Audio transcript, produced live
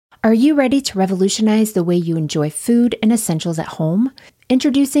Are you ready to revolutionize the way you enjoy food and essentials at home?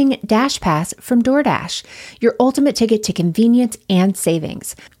 Introducing Dash Pass from DoorDash, your ultimate ticket to convenience and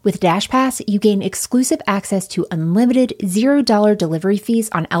savings. With Dash Pass, you gain exclusive access to unlimited $0 delivery fees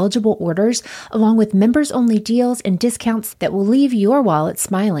on eligible orders, along with members-only deals and discounts that will leave your wallet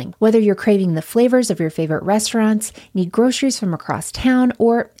smiling. Whether you're craving the flavors of your favorite restaurants, need groceries from across town,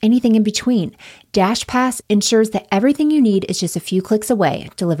 or anything in between, Dash Pass ensures that everything you need is just a few clicks away,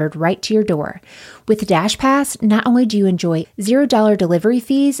 delivered right to your door. With Dash Pass, not only do you enjoy $0 delivery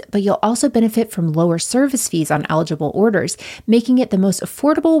fees, but you'll also benefit from lower service fees on eligible orders, making it the most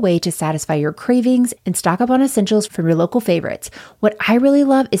affordable way to satisfy your cravings and stock up on essentials from your local favorites. What I really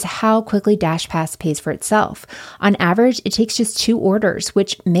love is how quickly Dash Pass pays for itself. On average, it takes just 2 orders,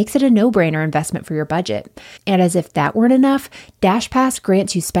 which makes it a no-brainer investment for your budget. And as if that weren't enough, Dash Pass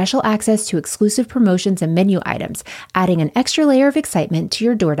grants you special access to exclusive promotions and menu items, adding an extra layer of excitement to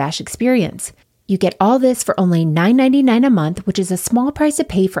your DoorDash experience. You get all this for only $9.99 a month, which is a small price to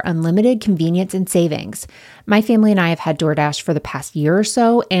pay for unlimited convenience and savings. My family and I have had DoorDash for the past year or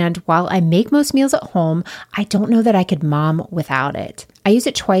so, and while I make most meals at home, I don't know that I could mom without it. I used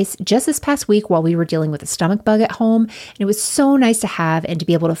it twice just this past week while we were dealing with a stomach bug at home, and it was so nice to have and to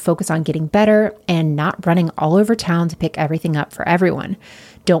be able to focus on getting better and not running all over town to pick everything up for everyone.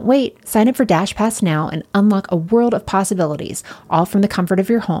 Don't wait. Sign up for Dash Pass now and unlock a world of possibilities, all from the comfort of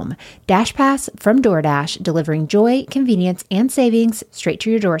your home. Dash Pass from DoorDash, delivering joy, convenience, and savings straight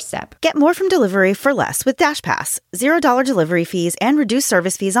to your doorstep. Get more from delivery for less with Dash Pass. $0 delivery fees and reduced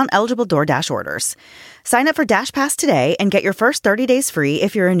service fees on eligible DoorDash orders. Sign up for Dash Pass today and get your first 30 days free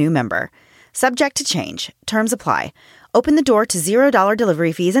if you're a new member. Subject to change. Terms apply. Open the door to $0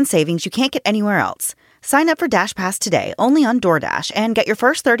 delivery fees and savings you can't get anywhere else. Sign up for Dash Pass today, only on DoorDash, and get your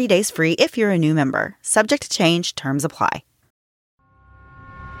first 30 days free if you're a new member. Subject to change. Terms apply.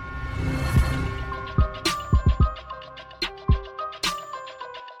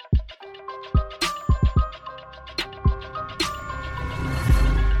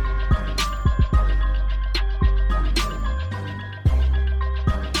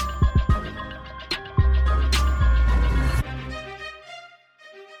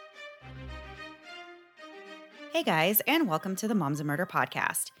 Hey guys, and welcome to the Moms and Murder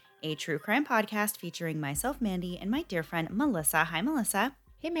Podcast, a true crime podcast featuring myself, Mandy, and my dear friend, Melissa. Hi, Melissa.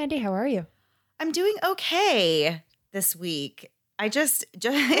 Hey, Mandy, how are you? I'm doing okay this week. I just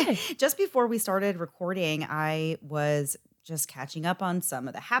before we started recording, I was just catching up on some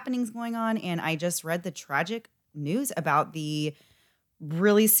of the happenings going on, and I just read the tragic news about the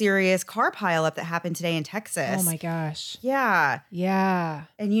really serious car pileup that happened today in Texas. Oh my gosh. Yeah. Yeah.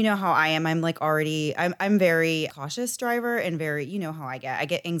 And you know how I am. I'm very cautious driver and very, you know how I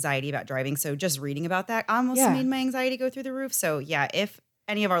get anxiety about driving. So just reading about that almost made my anxiety go through the roof. So yeah, if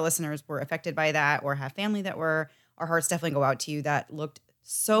any of our listeners were affected by that or have family that were, our hearts definitely go out to you. That looked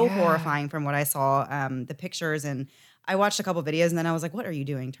so horrifying from what I saw, the pictures. And I watched a couple videos and then I was like, what are you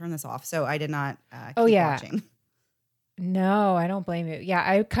doing? Turn this off. So I did not keep watching. No, I don't blame you.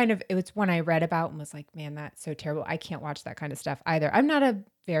 Yeah, it was one I read about and was like, man, that's so terrible. I can't watch that kind of stuff either. I'm not a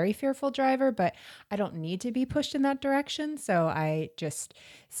very fearful driver, but I don't need to be pushed in that direction. So I just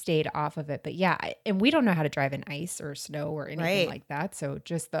stayed off of it. But yeah, and we don't know how to drive in ice or snow or anything like that. So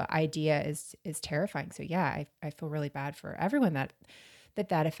just the idea is terrifying. So yeah, I feel really bad for everyone that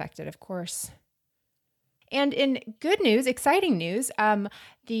affected, of course. And in good news, exciting news,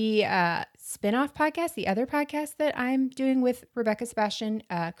 the spinoff podcast, the other podcast that I'm doing with Rebecca Sebastian,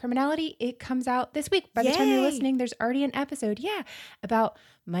 Criminality, it comes out this week. By the time you're listening, there's already an episode, about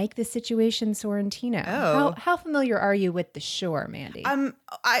Mike the Situation Sorrentino. Oh. How familiar are you with the Shore, Mandy?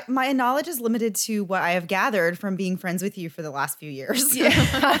 My knowledge is limited to what I have gathered from being friends with you for the last few years.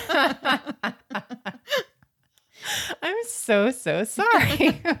 Yeah. I'm so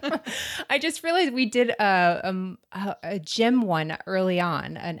sorry. I just realized we did a gym one early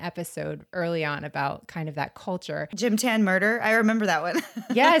on, an episode early on about kind of that culture. Gym Tan Murder. I remember that one.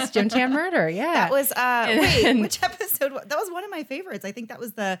 Yes, Gym Tan Murder. Yeah. That was, which episode? That was one of my favorites. I think that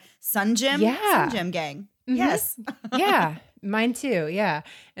was the Sun Gym Gang. Mm-hmm. Yes. Yeah. Mine too. Yeah.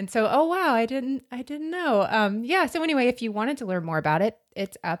 And so, oh wow, I didn't know. So anyway, if you wanted to learn more about it,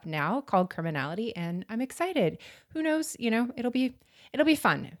 it's up now, called Criminality, and I'm excited. Who knows, it'll be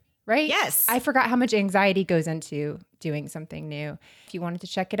fun, right? Yes. I forgot how much anxiety goes into doing something new. If you wanted to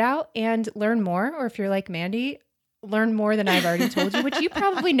check it out and learn more, or if you're like Mandy, learn more than I've already told you, which you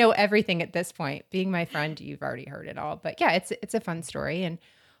probably know everything at this point. Being my friend, you've already heard it all. But yeah, it's a fun story, and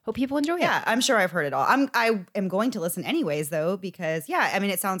hope people enjoy it. Yeah, I'm sure I've heard it all. I am going to listen anyways, though, because I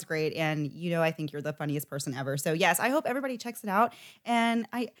mean, it sounds great, and I think you're the funniest person ever. So yes, I hope everybody checks it out. And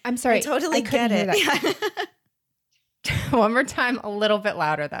I'm sorry, I totally get it. That. One more time, a little bit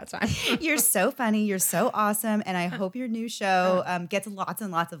louder that time. You're so funny. You're so awesome, and I hope your new show gets lots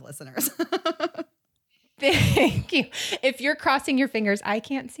and lots of listeners. Thank you. If you're crossing your fingers, I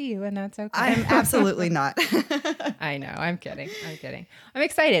can't see you, and that's okay. I'm absolutely not. I know. I'm kidding. I'm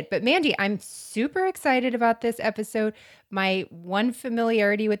excited. But Mandy, I'm super excited about this episode. My one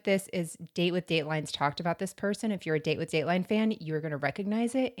familiarity with this is Date with Dateline's talked about this person. If you're a Date with Dateline fan, you're going to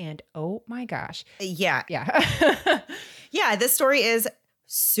recognize it. And oh my gosh. Yeah. Yeah. Yeah, this story is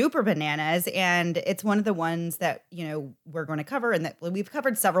super bananas, and it's one of the ones that we're going to cover, and that we've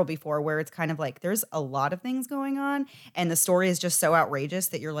covered several before, where it's kind of like there's a lot of things going on, and the story is just so outrageous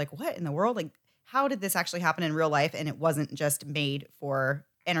that you're like, what in the world? Like, how did this actually happen in real life? And it wasn't just made for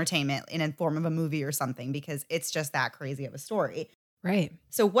entertainment in a form of a movie or something, because it's just that crazy of a story. Right.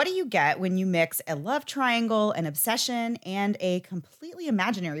 So what do you get when you mix a love triangle, an obsession, and a completely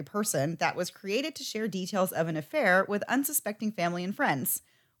imaginary person that was created to share details of an affair with unsuspecting family and friends?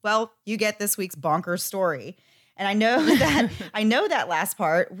 Well, you get this week's bonkers story. And I know that last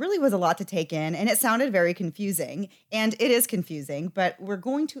part really was a lot to take in, and it sounded very confusing. And it is confusing, but we're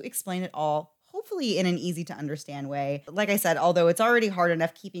going to explain it all, hopefully in an easy to understand way. Like I said, although it's already hard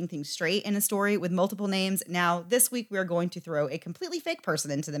enough keeping things straight in a story with multiple names, now this week we're going to throw a completely fake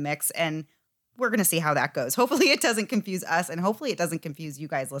person into the mix, and we're going to see how that goes. Hopefully it doesn't confuse us, and hopefully it doesn't confuse you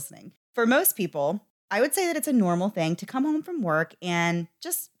guys listening. For most people, I would say that it's a normal thing to come home from work and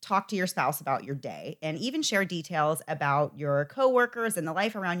just talk to your spouse about your day, and even share details about your coworkers and the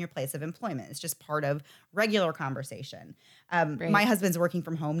life around your place of employment. It's just part of regular conversation. Right. My husband's working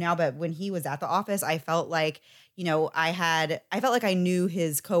from home now, but when he was at the office, I felt like, I felt like I knew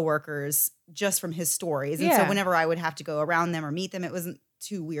his coworkers just from his stories. And so whenever I would have to go around them or meet them, it wasn't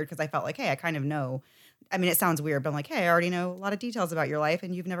too weird, because I felt like, hey, I kind of know. I mean, it sounds weird, but I'm like, hey, I already know a lot of details about your life,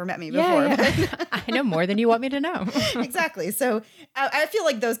 and you've never met me before. Yeah. I know more than you want me to know. Exactly. So I feel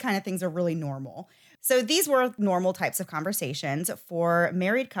like those kind of things are really normal. So these were normal types of conversations for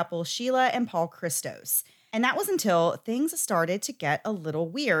married couple Sheila and Paul Christos. And that was until things started to get a little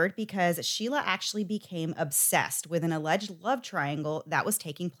weird, because Sheila actually became obsessed with an alleged love triangle that was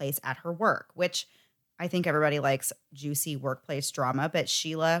taking place at her work, which I think everybody likes juicy workplace drama, but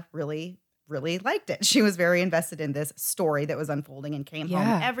Sheila really liked it. She was very invested in this story that was unfolding, and came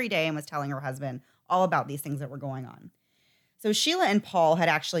home every day and was telling her husband all about these things that were going on. So Sheila and Paul had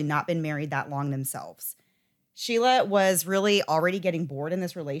actually not been married that long themselves. Sheila was really already getting bored in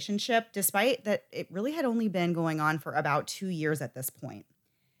this relationship, despite that it really had only been going on for about 2 years at this point.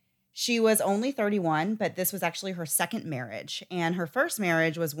 She was only 31, but this was actually her second marriage, and her first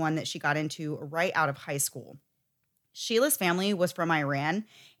marriage was one that she got into right out of high school. Sheila's family was from Iran,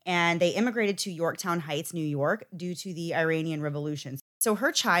 and they immigrated to Yorktown Heights, New York, due to the Iranian Revolution. So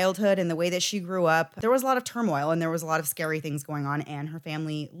her childhood and the way that she grew up, there was a lot of turmoil, and there was a lot of scary things going on, and her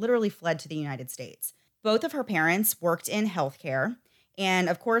family literally fled to the United States. Both of her parents worked in healthcare, and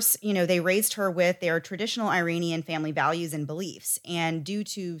of course, they raised her with their traditional Iranian family values and beliefs. And due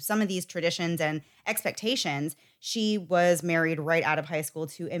to some of these traditions and expectations, she was married right out of high school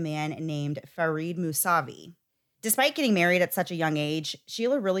to a man named Farid Musavi. Despite getting married at such a young age,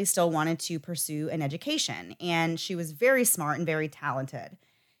 Sheila really still wanted to pursue an education, and she was very smart and very talented.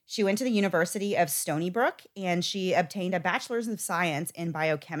 She went to the University of Stony Brook, and she obtained a bachelor's of science in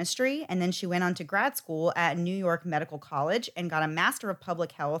biochemistry, and then she went on to grad school at New York Medical College and got a master of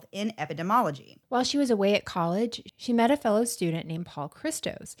public health in epidemiology. While she was away at college, she met a fellow student named Paul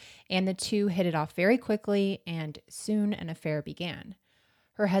Christos, and the two hit it off very quickly, and soon an affair began.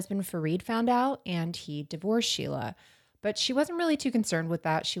 Her husband Farid found out, and he divorced Sheila, but she wasn't really too concerned with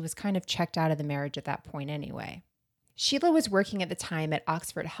that. She was kind of checked out of the marriage at that point anyway. Sheila was working at the time at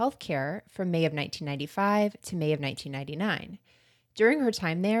Oxford Healthcare from May of 1995 to May of 1999. During her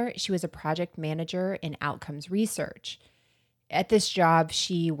time there, she was a project manager in outcomes research. At this job,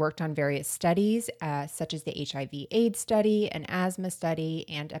 she worked on various studies, such as the HIV/AIDS study, an asthma study,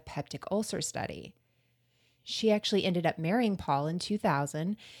 and a peptic ulcer study. She actually ended up marrying Paul in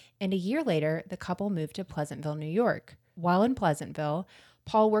 2000, and a year later, the couple moved to Pleasantville, New York. While in Pleasantville,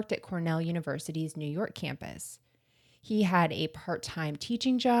 Paul worked at Cornell University's New York campus. He had a part-time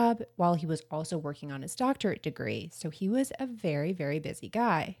teaching job while he was also working on his doctorate degree, so he was a very, very busy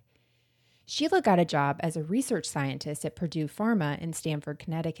guy. Sheila got a job as a research scientist at Purdue Pharma in Stamford,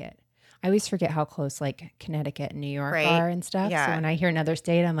 Connecticut. I always forget how close Connecticut and New York are and stuff. Yeah. So when I hear another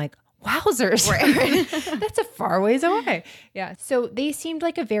state, I'm like, Wowzers. Right. That's a far ways away. Yeah. So they seemed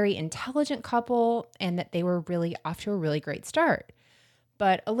like a very intelligent couple and that they were really off to a really great start.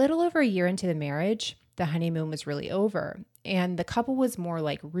 But a little over a year into the marriage, the honeymoon was really over. And the couple was more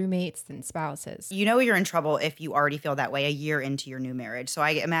like roommates than spouses. You know you're in trouble if you already feel that way a year into your new marriage. So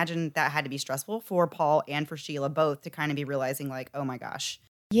I imagine that had to be stressful for Paul and for Sheila both to kind of be realizing like, oh my gosh.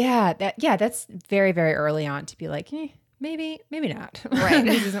 Yeah, that's very, very early on to be like, maybe not. Right.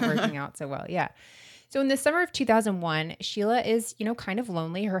 This isn't working out so well. Yeah. So in the summer of 2001, Sheila is, kind of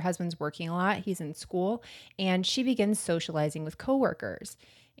lonely. Her husband's working a lot. He's in school, and she begins socializing with coworkers.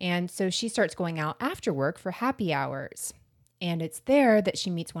 And so she starts going out after work for happy hours. And it's there that she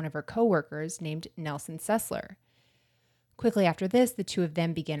meets one of her coworkers named Nelson Sessler. Quickly after this, the two of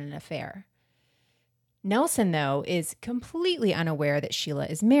them begin an affair. Nelson, though, is completely unaware that Sheila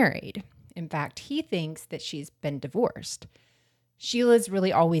is married. In fact, he thinks that she's been divorced. Sheila's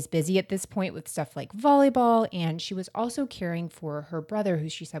really always busy at this point with stuff like volleyball, and she was also caring for her brother, who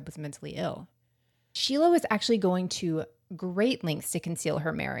she said was mentally ill. Sheila was actually going to great lengths to conceal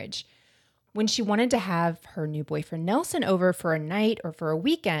her marriage. When she wanted to have her new boyfriend Nelson over for a night or for a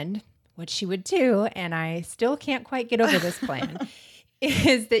weekend, what she would do, and I still can't quite get over this plan,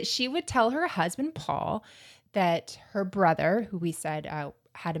 is that she would tell her husband, Paul, that her brother, who we said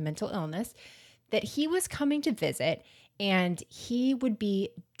had a mental illness, that he was coming to visit and he would be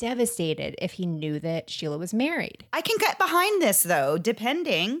devastated if he knew that Sheila was married. I can get behind this, though,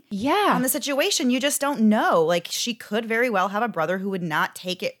 depending on the situation. You just don't know. Like, she could very well have a brother who would not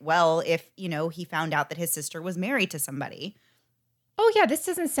take it well if, he found out that his sister was married to somebody. Oh, yeah, this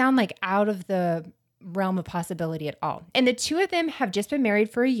doesn't sound like out of the realm of possibility at all. And the two of them have just been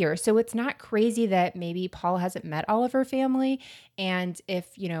married for a year, so it's not crazy that maybe Paul hasn't met all of her family. And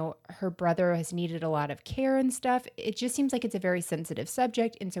if, her brother has needed a lot of care and stuff, it just seems like it's a very sensitive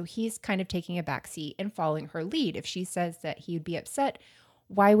subject. And so he's kind of taking a backseat and following her lead. If she says that he would be upset,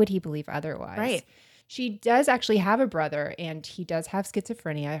 why would he believe otherwise? Right. She does actually have a brother, and he does have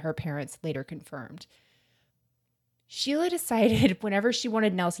schizophrenia, her parents later confirmed. Sheila decided whenever she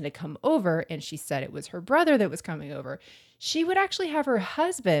wanted Nelson to come over, and she said it was her brother that was coming over, she would actually have her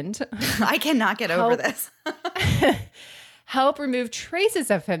husband I cannot get over this. help remove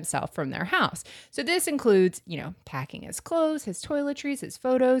traces of himself from their house. So this includes, packing his clothes, his toiletries, his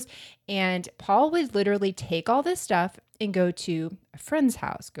photos, and Paul would literally take all this stuff and go to a friend's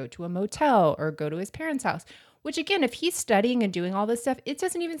house, go to a motel, or go to his parents' house. Which again, if he's studying and doing all this stuff, it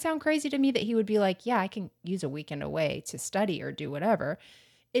doesn't even sound crazy to me that he would be like, yeah, I can use a weekend away to study or do whatever.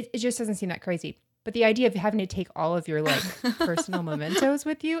 It just doesn't seem that crazy. But the idea of having to take all of your personal mementos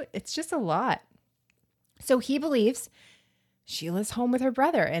with you, it's just a lot. So he believes Sheila's home with her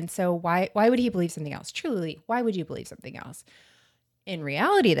brother. And so why would he believe something else? Truly, why would you believe something else? In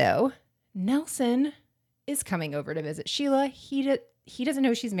reality, though, Nelson is coming over to visit Sheila. He doesn't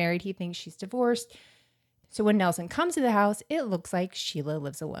know she's married. He thinks she's divorced. So when Nelson comes to the house, it looks like Sheila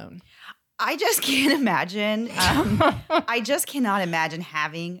lives alone. I just can't imagine. I just cannot imagine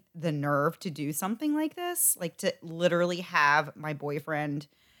having the nerve to do something like this. Like to literally have my boyfriend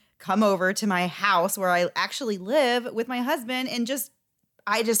come over to my house where I actually live with my husband and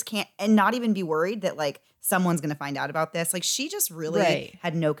I just can't, and not even be worried that someone's going to find out about this. Like she just really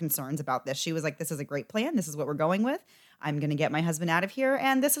had no concerns about this. She was like, this is a great plan. This is what we're going with. I'm going to get my husband out of here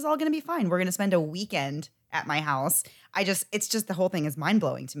and this is all going to be fine. We're going to spend a weekend at my house. It's just the whole thing is mind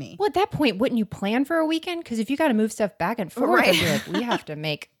blowing to me. Well, at that point, wouldn't you plan for a weekend? Because if you got to move stuff back and forth, you'd be like, we have to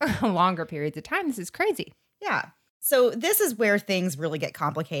make longer periods of time. This is crazy. Yeah. So this is where things really get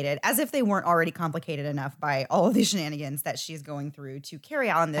complicated, as if they weren't already complicated enough by all of these shenanigans that she's going through to carry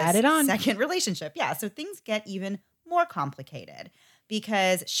on this second relationship. Yeah. So things get even more complicated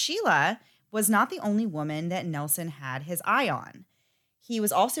because Sheila was not the only woman that Nelson had his eye on. He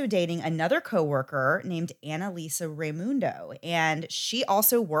was also dating another coworker named Annalisa Raymundo, and she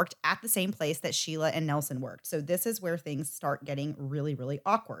also worked at the same place that Sheila and Nelson worked. So this is where things start getting really, really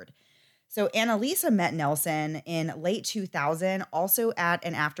awkward. So Annalisa met Nelson in late 2000, also at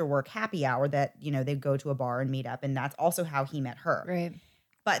an after-work happy hour that, they'd go to a bar and meet up, and that's also how he met her. Right.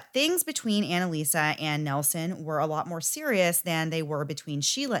 But things between Annalisa and Nelson were a lot more serious than they were between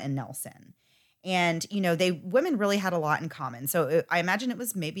Sheila and Nelson. And, women really had a lot in common. So I imagine it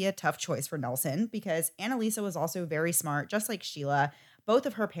was maybe a tough choice for Nelson because Annalisa was also very smart, just like Sheila. Both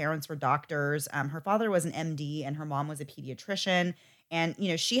of her parents were doctors. Her father was an MD and her mom was a pediatrician. And,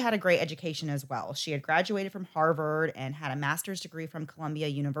 she had a great education as well. She had graduated from Harvard and had a master's degree from Columbia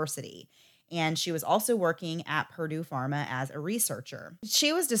University. And she was also working at Purdue Pharma as a researcher.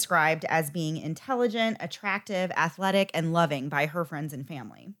 She was described as being intelligent, attractive, athletic, and loving by her friends and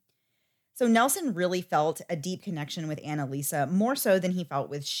family. So Nelson really felt a deep connection with Annalisa, more so than he felt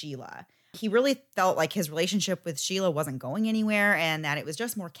with Sheila. He really felt like his relationship with Sheila wasn't going anywhere and that it was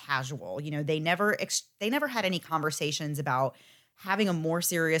just more casual. They never had any conversations about having a more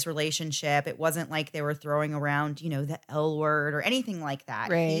serious relationship. It wasn't like they were throwing around, the L word or anything like that.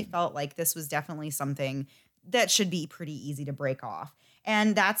 Right. He felt like this was definitely something that should be pretty easy to break off.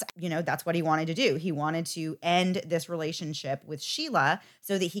 And that's what he wanted to do. He wanted to end this relationship with Sheila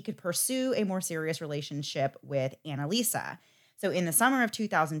so that he could pursue a more serious relationship with Annalisa. So in the summer of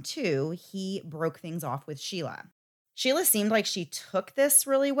 2002, he broke things off with Sheila. Sheila seemed like she took this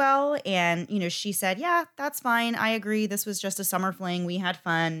really well. And, she said, yeah, that's fine. I agree. This was just a summer fling. We had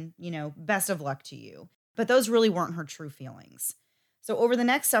fun. Best of luck to you. But those really weren't her true feelings. So over the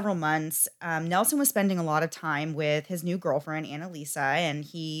next several months, Nelson was spending a lot of time with his new girlfriend, Annalisa, and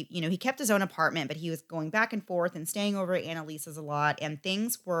he kept his own apartment, but he was going back and forth and staying over at Annalisa's a lot, and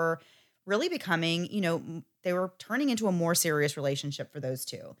things were really becoming, they were turning into a more serious relationship for those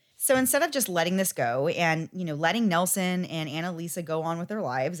two. So instead of just letting this go and, letting Nelson and Annalisa go on with their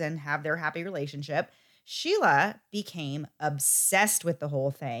lives and have their happy relationship, Sheila became obsessed with the whole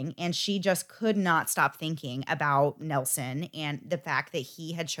thing, and she just could not stop thinking about Nelson and the fact that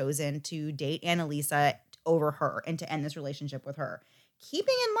he had chosen to date Annalisa over her and to end this relationship with her.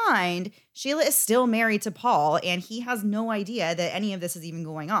 Keeping in mind, Sheila is still married to Paul, and he has no idea that any of this is even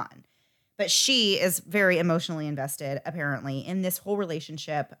going on. But she is very emotionally invested, apparently, in this whole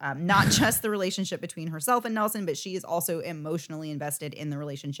relationship, not just the relationship between herself and Nelson, but she is also emotionally invested in the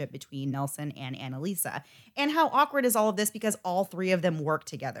relationship between Nelson and Annalisa. And how awkward is all of this because all three of them work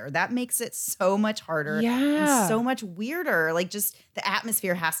together? That makes it so much harder and so much weirder. Like, just the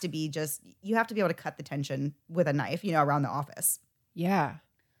atmosphere has to be you have to be able to cut the tension with a knife, around the office. Yeah.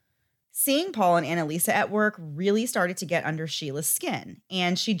 Seeing Paul and Annalisa at work really started to get under Sheila's skin,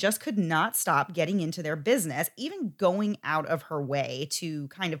 and she just could not stop getting into their business, even going out of her way to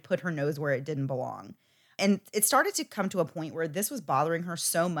kind of put her nose where it didn't belong. And it started to come to a point where this was bothering her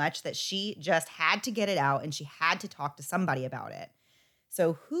so much that she just had to get it out and she had to talk to somebody about it.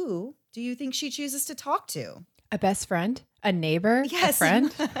 So who do you think she chooses to talk to? A best friend? A neighbor? Yes. A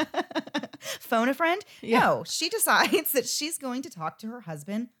friend? Phone a friend? Yeah. No, she decides that she's going to talk to her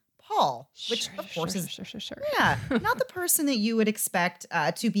husband, Paul, which of course is yeah, not the person that you would expect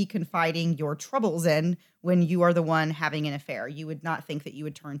to be confiding your troubles in when you are the one having an affair. You would not think that you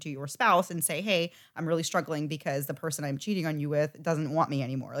would turn to your spouse and say, hey, I'm really struggling because the person I'm cheating on you with doesn't want me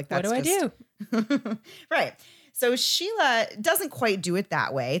anymore. Like, that's what do I do? Right. So Sheila doesn't quite do it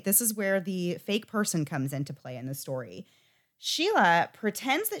that way. This is where the fake person comes into play in the story. Sheila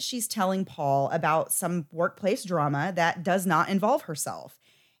pretends that she's telling Paul about some workplace drama that does not involve herself.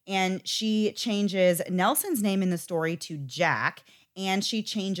 And she changes Nelson's name in the story to Jack, and she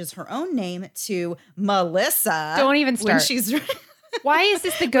changes her own name to Melissa. Don't even start. When she's Why is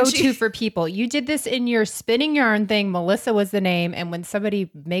this the go-to for people? You did this in your spinning yarn thing. Melissa was the name. And when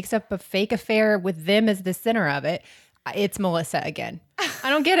somebody makes up a fake affair with them as the center of it, it's Melissa again. I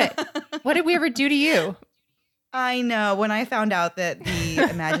don't get it. What did we ever do to you? I know. When I found out that the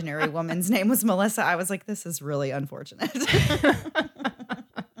imaginary woman's name was Melissa, I was like, this is really unfortunate.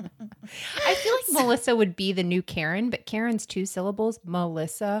 I feel like Melissa would be the new Karen, but Karen's 2 syllables.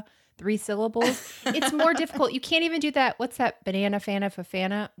 Melissa, 3 syllables. It's more difficult. You can't even do that. What's that? Banana fana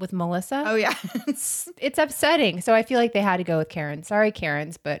fafana with Melissa? Oh, yeah. It's upsetting. So I feel like they had to go with Karen. Sorry,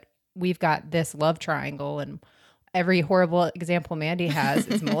 Karens, but we've got this love triangle, and every horrible example Mandy has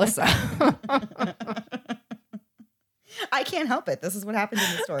is Melissa. I can't help it. This is what happened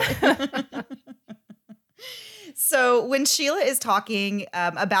in the story. So when Sheila is talking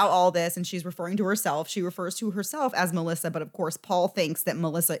about all this and she's referring to herself, she refers to herself as Melissa. But of course, Paul thinks that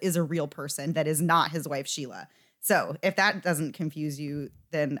Melissa is a real person that is not his wife, Sheila. So if that doesn't confuse you,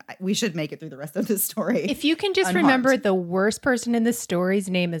 then we should make it through the rest of this story. If you can just remember the worst person in this story's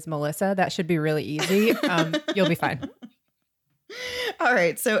name is Melissa, that should be really easy. You'll be fine. All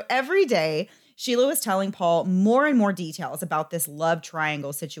right. So every day, Sheila was telling Paul more and more details about this love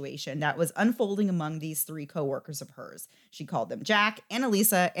triangle situation that was unfolding among these 3 coworkers of hers. She called them Jack,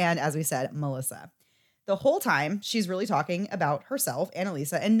 Annalisa, and, as we said, Melissa. The whole time, she's really talking about herself,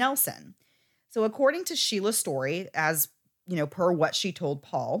 Annalisa, and Nelson. So according to Sheila's story, as, per what she told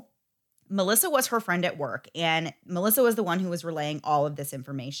Paul, Melissa was her friend at work, and Melissa was the one who was relaying all of this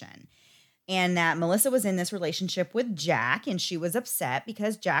information. And that Melissa was in this relationship with Jack, and she was upset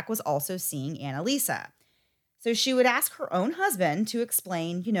because Jack was also seeing Annalisa. So she would ask her own husband to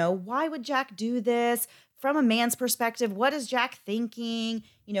explain, why would Jack do this? From a man's perspective, what is Jack thinking?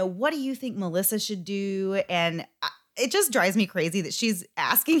 What do you think Melissa should do? And It just drives me crazy that she's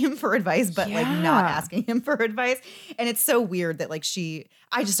asking him for advice, but like not asking him for advice. And it's so weird that like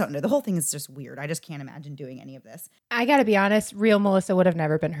I just don't know. The whole thing is just weird. I just can't imagine doing any of this. I got to be honest, real Melissa would have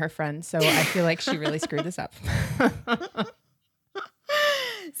never been her friend. So I feel like she really screwed this up.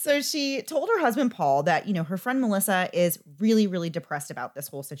 So she told her husband, Paul, that, her friend Melissa is really, really depressed about this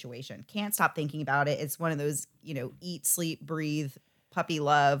whole situation. Can't stop thinking about it. It's one of those, eat, sleep, breathe, puppy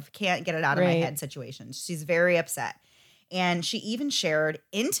love, can't get it out of my head situations. She's very upset. And she even shared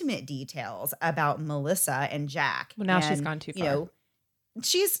intimate details about Melissa and Jack. Well, now she's gone too far.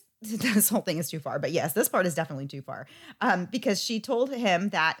 This whole thing is too far. But yes, this part is definitely too far. Because she told him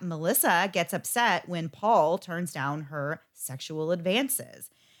that Melissa gets upset when Paul turns down her sexual advances.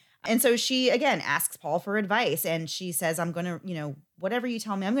 And so she, again, asks Paul for advice. And she says, I'm going to, whatever you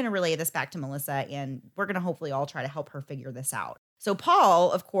tell me, I'm going to relay this back to Melissa. And we're going to hopefully all try to help her figure this out. So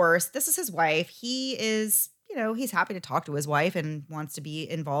Paul, of course, this is his wife. He is, he's happy to talk to his wife and wants to be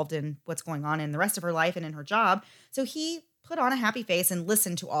involved in what's going on in the rest of her life and in her job. So he put on a happy face and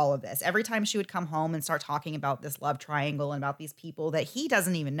listened to all of this. Every time she would come home and start talking about this love triangle and about these people that he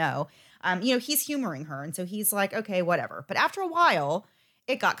doesn't even know, he's humoring her. And so he's like, okay, whatever. But after a while,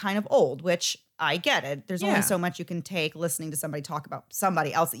 it got kind of old, which I get it. There's only so much you can take listening to somebody talk about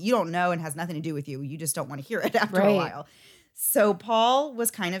somebody else that you don't know and has nothing to do with you. You just don't want to hear it after a while. So Paul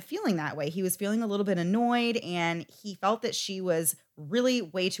was kind of feeling that way. He was feeling a little bit annoyed, and he felt that she was really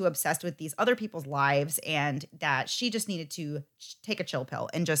way too obsessed with these other people's lives and that she just needed to take a chill pill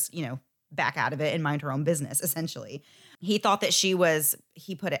and just, back out of it and mind her own business, essentially. He thought that he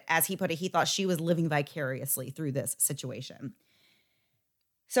thought she was living vicariously through this situation.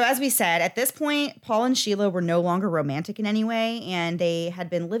 So as we said, at this point, Paul and Sheila were no longer romantic in any way, and they had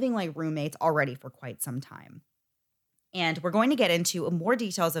been living like roommates already for quite some time. And we're going to get into more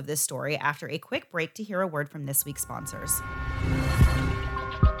details of this story after a quick break to hear a word from this week's sponsors.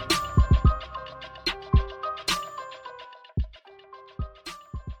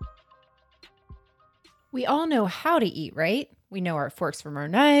 We all know how to eat, right? We know our forks from our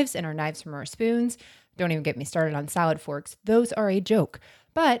knives and our knives from our spoons. Don't even get me started on salad forks. Those are a joke.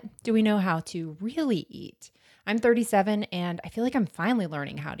 But do we know how to really eat? I'm 37 and I feel like I'm finally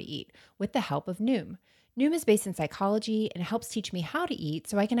learning how to eat with the help of Noom. Noom is based in psychology and helps teach me how to eat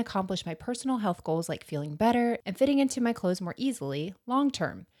so I can accomplish my personal health goals like feeling better and fitting into my clothes more easily long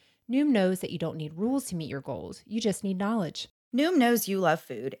term. Noom knows that you don't need rules to meet your goals. You just need knowledge. Noom knows you love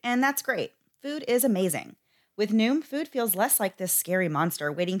food, and that's great. Food is amazing. With Noom, food feels less like this scary monster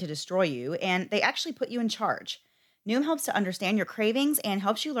waiting to destroy you, and they actually put you in charge. Noom helps to understand your cravings and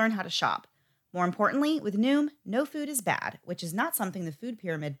helps you learn how to shop. More importantly, with Noom, no food is bad, which is not something the food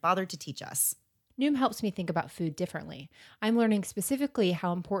pyramid bothered to teach us. Noom helps me think about food differently. I'm learning specifically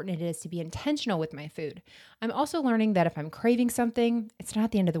how important it is to be intentional with my food. I'm also learning that if I'm craving something, it's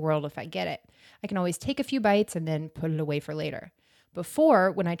not the end of the world if I get it. I can always take a few bites and then put it away for later.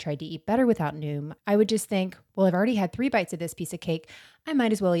 Before, when I tried to eat better without Noom, I would just think, well, I've already had 3 bites of this piece of cake. I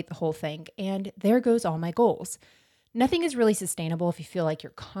might as well eat the whole thing. And there goes all my goals. Nothing is really sustainable if you feel like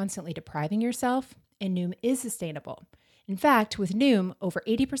you're constantly depriving yourself, and Noom is sustainable. In fact, with Noom, over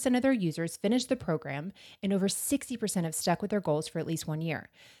 80% of their users finished the program, and over 60% have stuck with their goals for at least 1 year.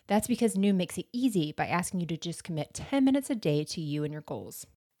 That's because Noom makes it easy by asking you to just commit 10 minutes a day to you and your goals.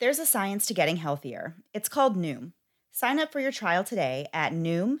 There's a science to getting healthier. It's called Noom. Sign up for your trial today at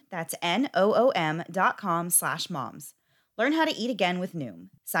Noom, that's Noom.com/moms. Learn how to eat again with Noom.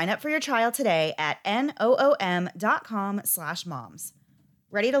 Sign up for your trial today at Noom.com/moms.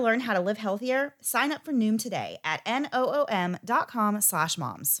 Ready to learn how to live healthier? Sign up for Noom today at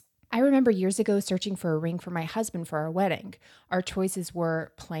Noom.com/moms. I remember years ago searching for a ring for my husband for our wedding. Our choices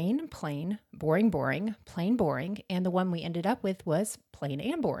were plain, boring, plain, boring, and the one we ended up with was plain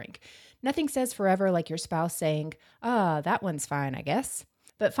and boring. Nothing says forever like your spouse saying, that one's fine, I guess.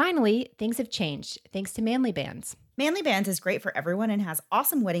 But finally, things have changed thanks to Manly Bands. Manly Bands is great for everyone and has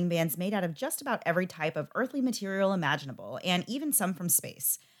awesome wedding bands made out of just about every type of earthly material imaginable, and even some from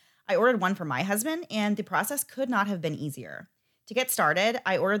space. I ordered one for my husband, and the process could not have been easier. To get started,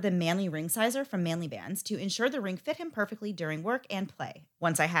 I ordered the Manly ring sizer from Manly Bands to ensure the ring fit him perfectly during work and play.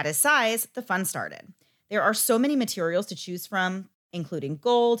 Once I had his size, the fun started. There are so many materials to choose from, including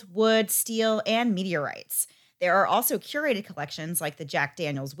gold, wood, steel, and meteorites. There are also curated collections like the Jack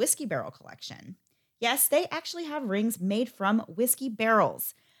Daniel's Whiskey Barrel Collection. Yes, they actually have rings made from whiskey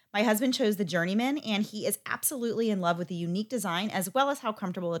barrels. My husband chose the Journeyman, and he is absolutely in love with the unique design as well as how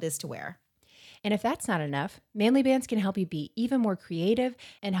comfortable it is to wear. And if that's not enough, Manly Bands can help you be even more creative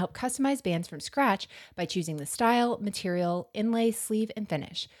and help customize bands from scratch by choosing the style, material, inlay, sleeve, and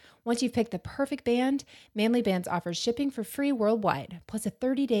finish. Once you've picked the perfect band, Manly Bands offers shipping for free worldwide, plus a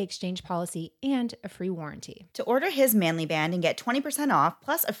 30-day exchange policy and a free warranty. To order his Manly Band and get 20% off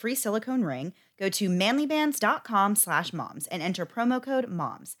plus a free silicone ring, go to manlybands.com/moms and enter promo code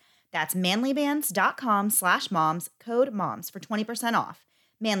MOMS. That's manlybands.com/moms, code MOMS for 20% off.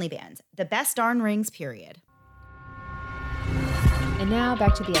 Manly Bands, the best darn rings, period. And now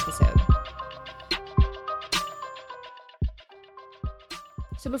back to the episode.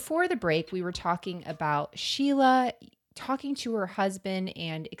 So before the break, we were talking about Sheila talking to her husband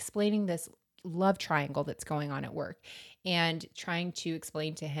and explaining this love triangle that's going on at work and trying to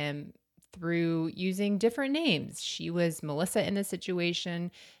explain to him through using different names. She was Melissa in this situation.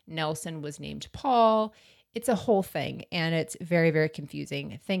 Nelson was named Paul. It's a whole thing, and it's very, very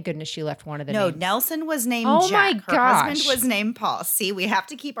confusing. Thank goodness she left one of the names. No, Nelson was named Jack. My Her gosh. husband was named Paul. See, we have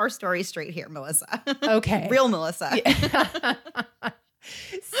to keep our story straight here, Melissa. Okay. Real Melissa. Yeah.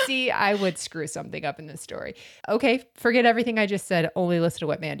 See, I would screw something up in this story. Okay, forget everything I just said. Only listen to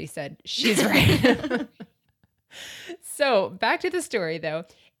what Mandy said. She's right. So back to the story, though.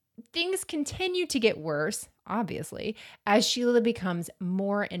 Things continue to get worse, obviously, as Sheila becomes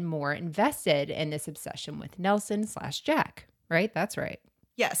more and more invested in this obsession with Nelson/Jack, right? That's right.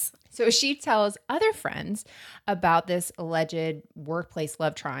 Yes. So she tells other friends about this alleged workplace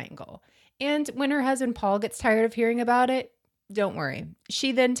love triangle. And when her husband Paul gets tired of hearing about it, don't worry.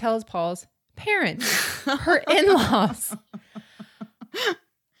 She then tells Paul's parents, her in-laws.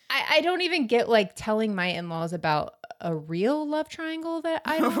 I don't even get like telling my in-laws about a real love triangle that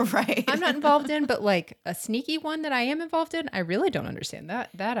I'm not involved in, but like a sneaky one that I am involved in. I really don't understand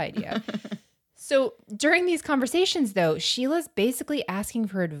that idea. So during these conversations, though, Sheila's basically asking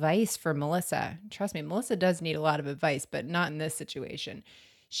for advice for Melissa. Trust me, Melissa does need a lot of advice, but not in this situation.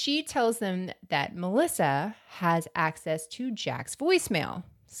 She tells them that Melissa has access to Jack's voicemail.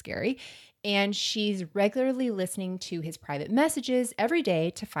 Scary. And she's regularly listening to his private messages every day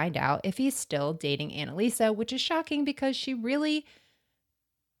to find out if he's still dating Annalisa, which is shocking because she really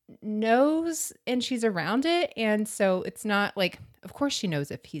knows and she's around it. And so it's not like, of course she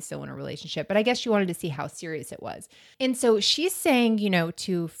knows if he's still in a relationship, but I guess she wanted to see how serious it was. And so she's saying,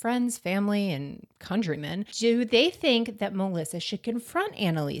 to friends, family, and countrymen, do they think that Melissa should confront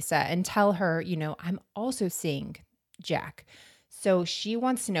Annalisa and tell her, I'm also seeing Jack? So she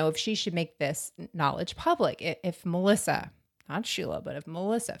wants to know if she should make this knowledge public, if Melissa, not Sheila, but if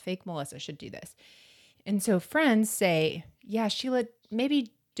Melissa, fake Melissa, should do this. And so friends say, yeah, Sheila,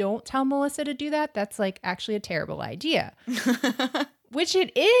 maybe don't tell Melissa to do that. That's like actually a terrible idea. Which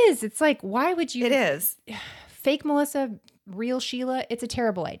it is. It's like, why would you? It is. Fake Melissa, real Sheila. It's a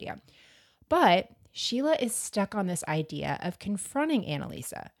terrible idea. But Sheila is stuck on this idea of confronting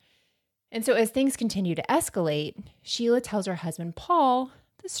Annalisa. And so as things continue to escalate, Sheila tells her husband, Paul,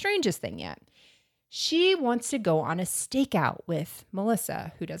 the strangest thing yet. She wants to go on a stakeout with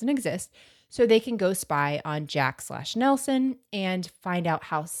Melissa, who doesn't exist, so they can go spy on Jack/Nelson and find out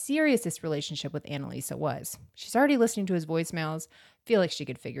how serious this relationship with Annalisa was. She's already listening to his voicemails. Feel like she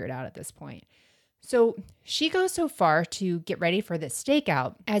could figure it out at this point. So she goes so far to get ready for this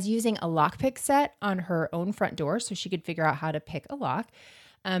stakeout as using a lockpick set on her own front door so she could figure out how to pick a lock.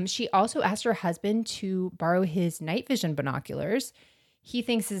 She also asked her husband to borrow his night vision binoculars. He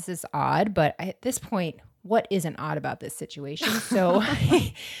thinks this is odd, but at this point, what isn't odd about this situation? So,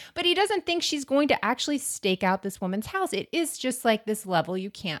 but he doesn't think she's going to actually stake out this woman's house. It is just like this level you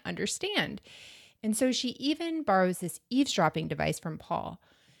can't understand. And so she even borrows this eavesdropping device from Paul.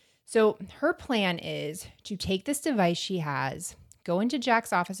 So her plan is to take this device she has, go into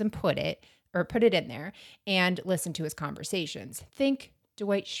Jack's office and put it in there and listen to his conversations. Think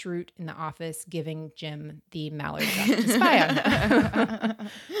Dwight Schrute in The Office giving Jim the Mallard gun to spy on him.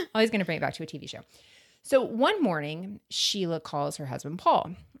 Always going to bring it back to a TV show. So one morning, Sheila calls her husband,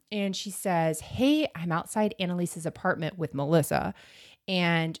 Paul, and she says, hey, I'm outside Annalisa's apartment with Melissa,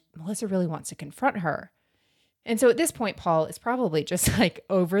 and Melissa really wants to confront her. And so at this point, Paul is probably just like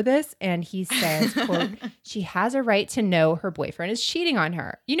over this, and he says, quote, she has a right to know her boyfriend is cheating on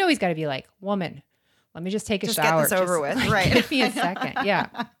her. He's got to be like, woman, let me just take a shower. Get this over with. Right. Give me a second. Yeah.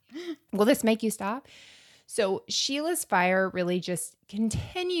 Will this make you stop? So Sheila's fire really just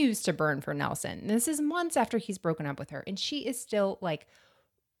continues to burn for Nelson. And this is months after he's broken up with her. And she is still like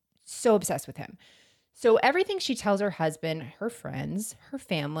so obsessed with him. So everything she tells her husband, her friends, her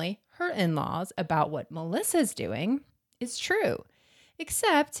family, her in-laws about what Melissa's doing is true.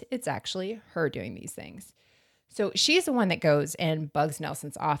 Except it's actually her doing these things. So she's the one that goes and bugs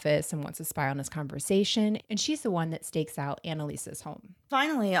Nelson's office and wants to spy on his conversation. And she's the one that stakes out Annalisa's home.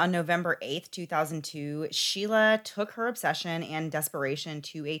 Finally, on November 8th, 2002, Sheila took her obsession and desperation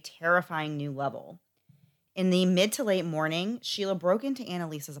to a terrifying new level. In the mid to late morning, Sheila broke into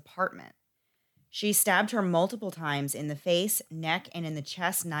Annalisa's apartment. She stabbed her multiple times in the face, neck, and in the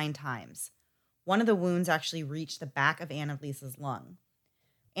chest 9 times. One of the wounds actually reached the back of Annalisa's lung.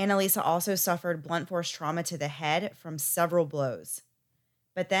 Annalisa also suffered blunt force trauma to the head from several blows.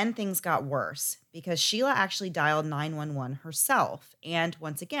 But then things got worse because Sheila actually dialed 911 herself and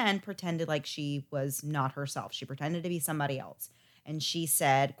once again pretended like she was not herself. She pretended to be somebody else. And she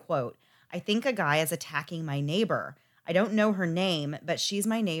said, quote, "I think a guy is attacking my neighbor. I don't know her name, but she's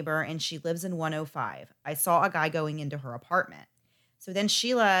my neighbor and she lives in 105. I saw a guy going into her apartment." So then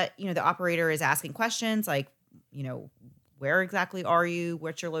Sheila, the operator is asking questions like, where exactly are you?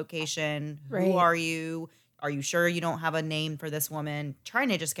 What's your location? Right. Who are you? Are you sure you don't have a name for this woman? Trying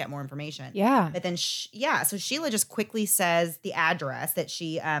to just get more information. Yeah. But then, so Sheila just quickly says the address that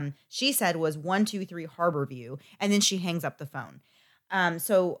she said was 123 Harborview, and then she hangs up the phone.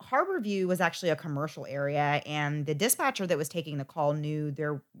 So Harborview was actually a commercial area, and the dispatcher that was taking the call knew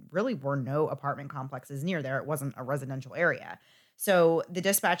there really were no apartment complexes near there. It wasn't a residential area. So the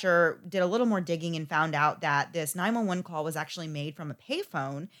dispatcher did a little more digging and found out that this 911 call was actually made from a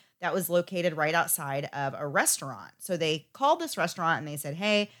payphone that was located right outside of a restaurant. So they called this restaurant and they said,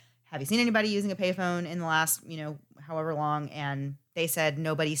 "Hey, have you seen anybody using a payphone in the last, however long?" And they said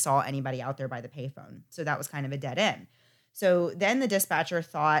nobody saw anybody out there by the payphone. So that was kind of a dead end. So then the dispatcher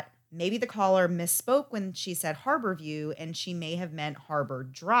thought maybe the caller misspoke when she said Harborview and she may have meant Harbor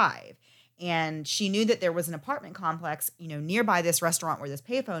Drive. And she knew that there was an apartment complex, nearby this restaurant where this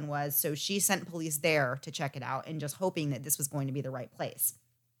payphone was. So she sent police there to check it out and just hoping that this was going to be the right place.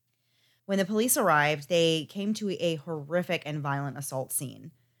 When the police arrived, they came to a horrific and violent assault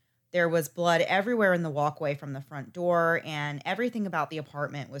scene. There was blood everywhere in the walkway from the front door, and everything about the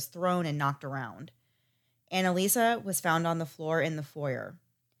apartment was thrown and knocked around. Annalisa was found on the floor in the foyer.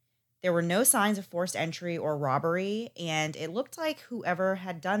 There were no signs of forced entry or robbery, and it looked like whoever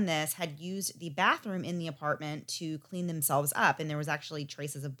had done this had used the bathroom in the apartment to clean themselves up, and there was actually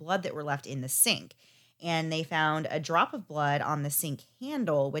traces of blood that were left in the sink. And they found a drop of blood on the sink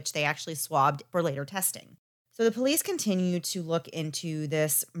handle, which they actually swabbed for later testing. So the police continued to look into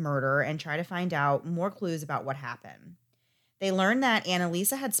this murder and try to find out more clues about what happened. They learned that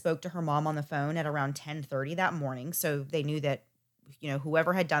Annalisa had spoke to her mom on the phone at around 10:30 that morning, so they knew that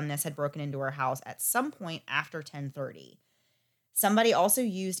whoever had done this had broken into her house at some point after 10:30. Somebody also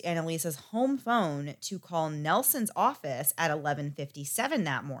used Annalisa's home phone to call Nelson's office at 11:57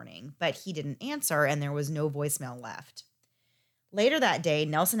 that morning, but he didn't answer and there was no voicemail left. Later that day,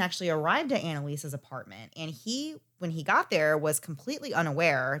 Nelson actually arrived at Annalisa's apartment, and when he got there, was completely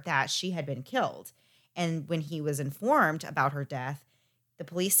unaware that she had been killed. And when he was informed about her death, the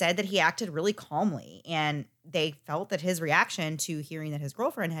police said that he acted really calmly, and they felt that his reaction to hearing that his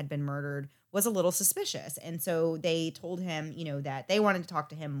girlfriend had been murdered was a little suspicious. And so they told him, that they wanted to talk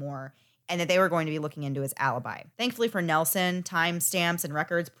to him more and that they were going to be looking into his alibi. Thankfully for Nelson, timestamps and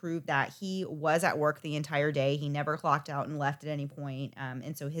records proved that he was at work the entire day. He never clocked out and left at any point.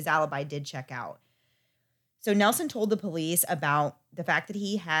 And so his alibi did check out. So Nelson told the police about the fact that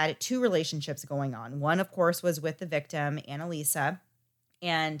he had 2 relationships going on. One, of course, was with the victim, Annalisa.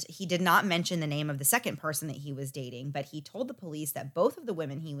 And he did not mention the name of the second person that he was dating, but he told the police that both of the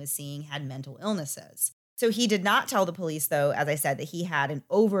women he was seeing had mental illnesses. So he did not tell the police, though, as I said, that he had an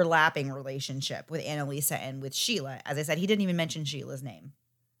overlapping relationship with Annalisa and with Sheila. As I said, he didn't even mention Sheila's name.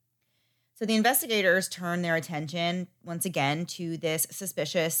 So the investigators turned their attention once again to this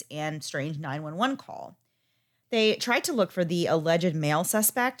suspicious and strange 911 call. They tried to look for the alleged male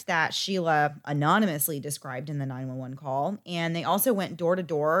suspect that Sheila anonymously described in the 911 call, and they also went door to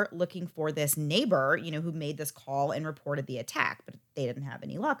door looking for this neighbor, who made this call and reported the attack, but they didn't have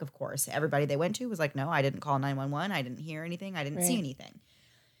any luck, of course. Everybody they went to was like, "No, I didn't call 911. I didn't hear anything. I didn't see anything."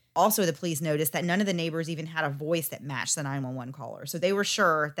 Also, the police noticed that none of the neighbors even had a voice that matched the 911 caller, so they were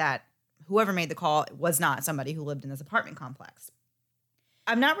sure that whoever made the call was not somebody who lived in this apartment complex.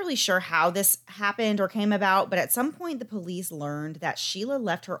 I'm not really sure how this happened or came about, but at some point the police learned that Sheila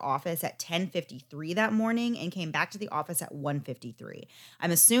left her office at 10:53 that morning and came back to the office at 1:53. I'm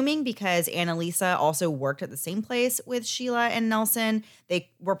assuming because Annalisa also worked at the same place with Sheila and Nelson,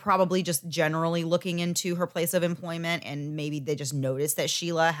 they were probably just generally looking into her place of employment, and maybe they just noticed that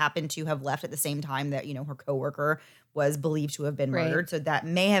Sheila happened to have left at the same time that, her coworker was believed to have been Right. murdered. So that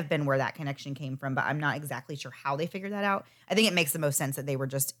may have been where that connection came from, but I'm not exactly sure how they figured that out. I think it makes the most sense that they were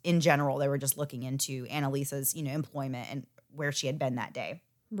just, in general, they were just looking into Annalisa's, employment and where she had been that day.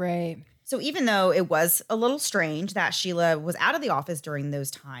 Right. So even though it was a little strange that Sheila was out of the office during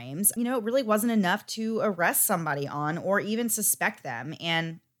those times, it really wasn't enough to arrest somebody on or even suspect them.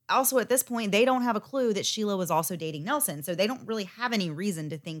 And also at this point, they don't have a clue that Sheila was also dating Nelson. So they don't really have any reason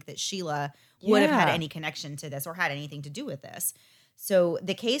to think that Sheila would have had any connection to this or had anything to do with this. So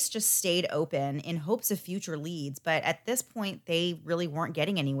the case just stayed open in hopes of future leads. But at this point, they really weren't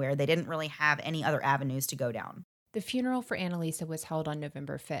getting anywhere. They didn't really have any other avenues to go down. The funeral for Annalisa was held on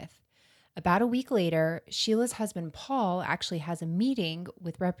November 5th. About a week later, Sheila's husband, Paul, actually has a meeting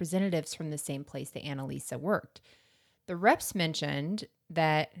with representatives from the same place that Annalisa worked. The reps mentioned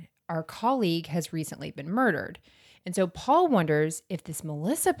that our colleague has recently been murdered. And so Paul wonders if this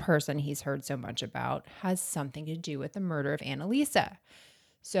Melissa person he's heard so much about has something to do with the murder of Annalisa.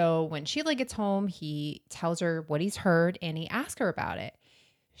 So when Sheila gets home, he tells her what he's heard and he asks her about it.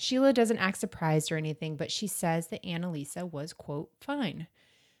 Sheila doesn't act surprised or anything, but she says that Annalisa was, quote, fine.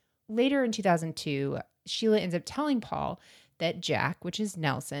 Later in 2002, Sheila ends up telling Paul that Jack, which is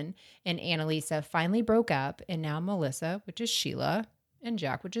Nelson, and Annalisa finally broke up, and now Melissa, which is Sheila, and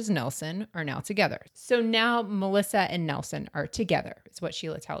Jack, which is Nelson, are now together. So now Melissa and Nelson are together, is what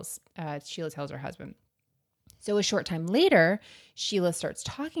Sheila tells her husband. So a short time later, Sheila starts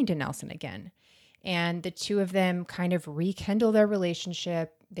talking to Nelson again, and the two of them kind of rekindle their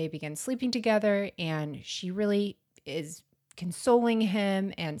relationship. They begin sleeping together, and she really is consoling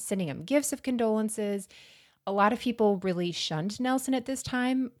him and sending him gifts of condolences. A lot of people really shunned Nelson at this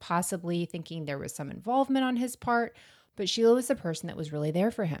time, possibly thinking there was some involvement on his part, but Sheila was the person that was really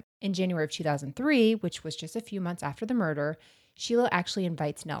there for him. In January of 2003, which was just a few months after the murder, Sheila actually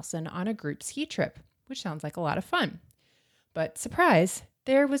invites Nelson on a group ski trip, which sounds like a lot of fun. But surprise,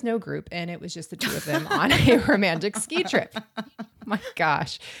 there was no group, and it was just the two of them on a romantic ski trip. My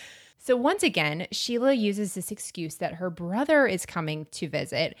gosh. So once again, Sheila uses this excuse that her brother is coming to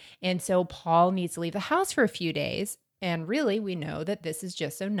visit, and so Paul needs to leave the house for a few days. And really, we know that this is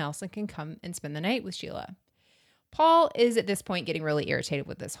just so Nelson can come and spend the night with Sheila. Paul is at this point getting really irritated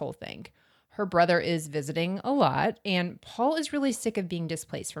with this whole thing. Her brother is visiting a lot, and Paul is really sick of being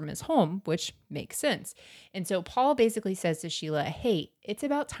displaced from his home, which makes sense. And so Paul basically says to Sheila, hey, it's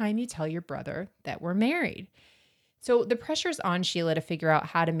about time you tell your brother that we're married. So the pressure's on Sheila to figure out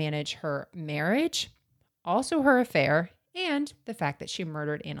how to manage her marriage, also her affair, and the fact that she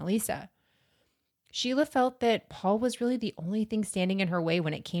murdered Annalisa. Sheila felt that Paul was really the only thing standing in her way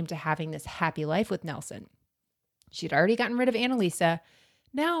when it came to having this happy life with Nelson. She'd already gotten rid of Annalisa.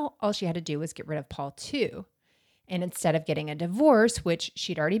 Now all she had to do was get rid of Paul too. And instead of getting a divorce, which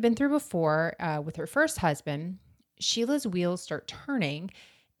she'd already been through before with her first husband, Sheila's wheels start turning,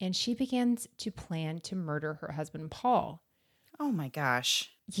 and she begins to plan to murder her husband, Paul. Oh my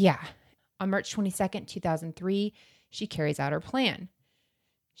gosh. Yeah. On March 22nd, 2003, she carries out her plan.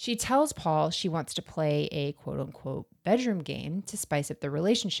 She tells Paul she wants to play a quote-unquote bedroom game to spice up the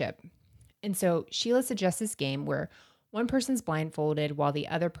relationship. And so Sheila suggests this game where one person's blindfolded while the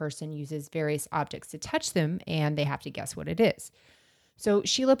other person uses various objects to touch them, and they have to guess what it is. So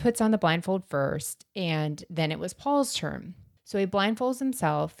Sheila puts on the blindfold first, and then it was Paul's turn. So he blindfolds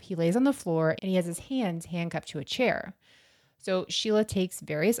himself, he lays on the floor, and he has his hands handcuffed to a chair. So Sheila takes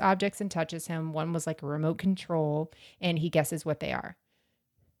various objects and touches him. One was like a remote control, and he guesses what they are.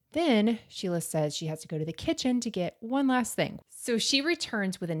 Then Sheila says she has to go to the kitchen to get one last thing. So she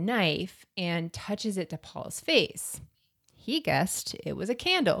returns with a knife and touches it to Paul's face. He guessed it was a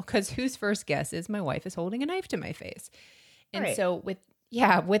candle, because whose first guess is my wife is holding a knife to my face? And Right. so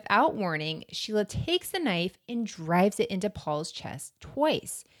without warning, Sheila takes the knife and drives it into Paul's chest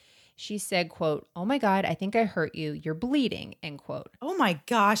twice. She said, quote, oh my God, I think I hurt you. You're bleeding, end quote. Oh my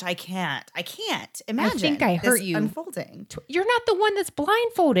gosh, I can't imagine. I think I hurt this you. unfolding. You're not the one that's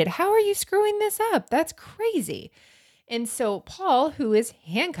blindfolded. How are you screwing this up? That's crazy. And so Paul, who is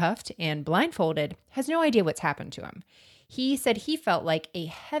handcuffed and blindfolded, has no idea what's happened to him. He said he felt like a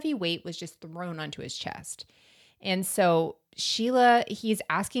heavy weight was just thrown onto his chest. And so Sheila, he's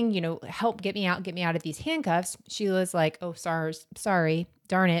asking, help, get me out of these handcuffs. Sheila's like, oh, sorry,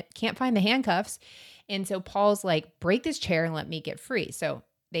 darn it, can't find the handcuffs. And so Paul's like, break this chair and let me get free. So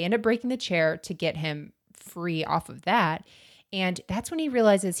they end up breaking the chair to get him free off of that. And that's when he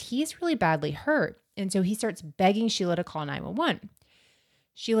realizes he's really badly hurt. And so he starts begging Sheila to call 911.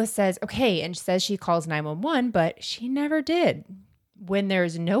 Sheila says, okay, and says she calls 911, but she never did. When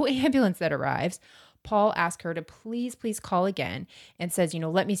there's no ambulance that arrives, Paul asks her to please call again and says,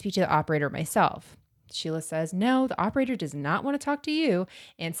 let me speak to the operator myself. Sheila says, no, the operator does not want to talk to you,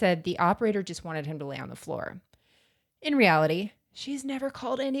 and said the operator just wanted him to lay on the floor. In reality, she's never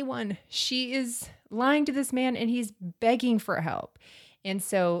called anyone. She is lying to this man and he's begging for help. And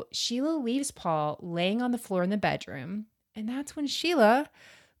so Sheila leaves Paul laying on the floor in the bedroom. And that's when Sheila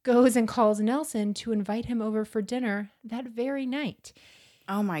goes and calls Nelson to invite him over for dinner that very night.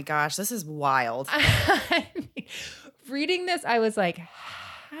 Oh my gosh, this is wild. Reading this, I was like,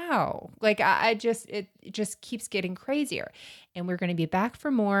 how? Like, it just keeps getting crazier. And we're going to be back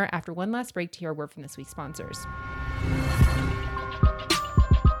for more after one last break to hear a word from this week's sponsors.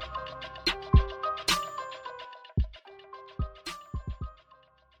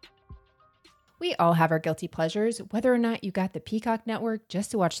 We all have our guilty pleasures, whether or not you got the Peacock Network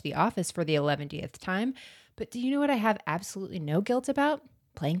just to watch The Office for the 11th time. But do you know what I have absolutely no guilt about?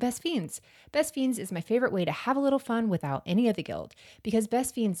 Playing Best Fiends. Best Fiends is my favorite way to have a little fun without any of the guilt, because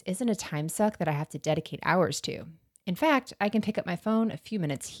Best Fiends isn't a time suck that I have to dedicate hours to. In fact, I can pick up my phone a few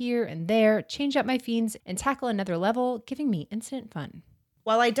minutes here and there, change up my fiends, and tackle another level, giving me instant fun.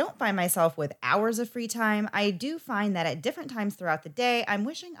 While I don't find myself with hours of free time, I do find that at different times throughout the day, I'm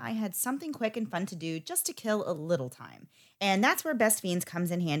wishing I had something quick and fun to do just to kill a little time. And that's where Best Fiends comes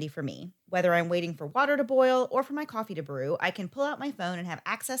in handy for me. Whether I'm waiting for water to boil or for my coffee to brew, I can pull out my phone and have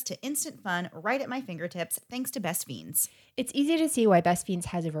access to instant fun right at my fingertips thanks to Best Fiends. It's easy to see why Best Fiends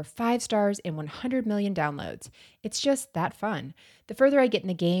has over 5 stars and 100 million downloads. It's just that fun. The further I get in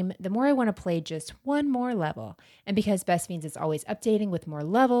the game, the more I want to play just one more level. And because Best Fiends is always updating with more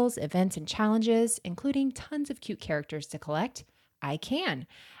levels, events, and challenges, including tons of cute characters to collect, I can.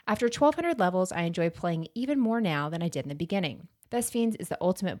 After 1,200 levels, I enjoy playing even more now than I did in the beginning. Best Fiends is the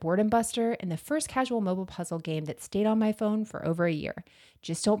ultimate boredom buster and the first casual mobile puzzle game that stayed on my phone for over a year.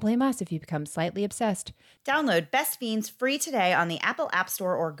 Just don't blame us if you become slightly obsessed. Download Best Fiends free today on the Apple App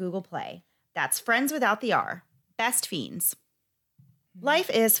Store or Google Play. That's friends without the R. Best Fiends.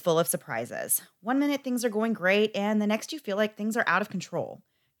 Life is full of surprises. One minute things are going great, and the next you feel like things are out of control.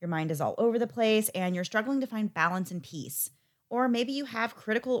 Your mind is all over the place, and you're struggling to find balance and peace. Or maybe you have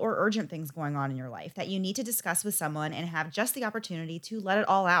critical or urgent things going on in your life that you need to discuss with someone and have just the opportunity to let it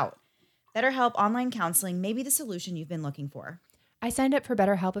all out. BetterHelp Online Counseling may be the solution you've been looking for. I signed up for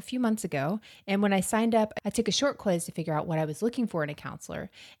BetterHelp a few months ago, and when I signed up, I took a short quiz to figure out what I was looking for in a counselor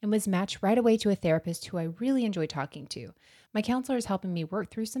and was matched right away to a therapist who I really enjoy talking to. My counselor is helping me work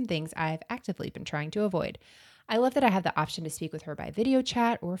through some things I've actively been trying to avoid. I love that I have the option to speak with her by video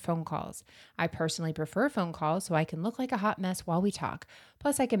chat or phone calls. I personally prefer phone calls so I can look like a hot mess while we talk.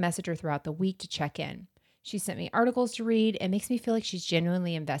 Plus, I can message her throughout the week to check in. She sent me articles to read and makes me feel like she's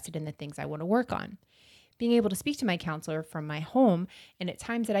genuinely invested in the things I want to work on. Being able to speak to my counselor from my home and at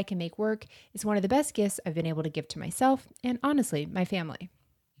times that I can make work is one of the best gifts I've been able to give to myself and, honestly, my family.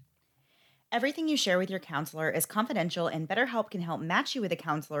 Everything you share with your counselor is confidential, and BetterHelp can help match you with a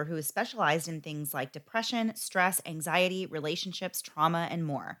counselor who is specialized in things like depression, stress, anxiety, relationships, trauma, and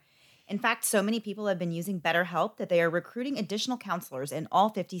more. In fact, so many people have been using BetterHelp that they are recruiting additional counselors in all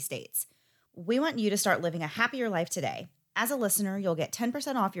 50 states. We want you to start living a happier life today. As a listener, you'll get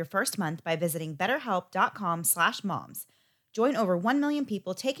 10% off your first month by visiting betterhelp.com/moms. Join over 1 million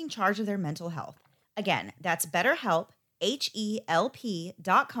people taking charge of their mental health. Again, that's BetterHelp,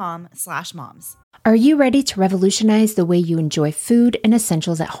 HELP.com/moms. Are you ready to revolutionize the way you enjoy food and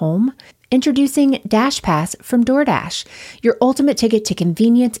essentials at home? Introducing DashPass from DoorDash, your ultimate ticket to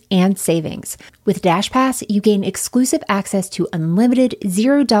convenience and savings. With DashPass, you gain exclusive access to unlimited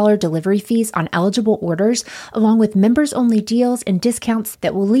 $0 delivery fees on eligible orders, along with members-only deals and discounts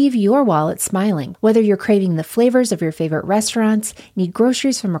that will leave your wallet smiling. Whether you're craving the flavors of your favorite restaurants, need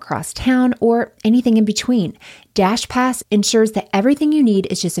groceries from across town, or anything in between, DashPass ensures that everything you need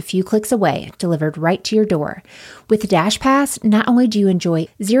is just a few clicks away, delivered right to your door. With DashPass, not only do you enjoy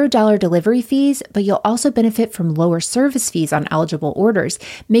 $0 delivery fees, but you'll also benefit from lower service fees on eligible orders,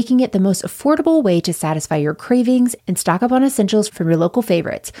 making it the most affordable way to satisfy your cravings and stock up on essentials from your local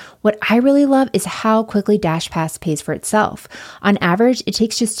favorites. What I really love is how quickly DashPass pays for itself. On average, it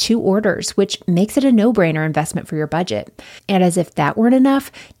takes just 2 orders, which makes it a no-brainer investment for your budget. And as if that weren't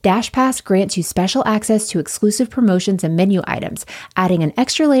enough, DashPass grants you special access to exclusive promotions and menu items, adding an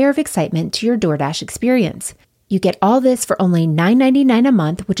extra layer of excitement to your DoorDash experience. You get all this for only $9.99 a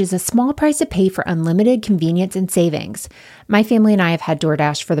month, which is a small price to pay for unlimited convenience and savings. My family and I have had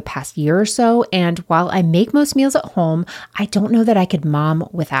DoorDash for the past year or so, and while I make most meals at home, I don't know that I could mom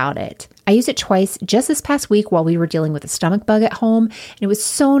without it. I used it twice just this past week while we were dealing with a stomach bug at home, and it was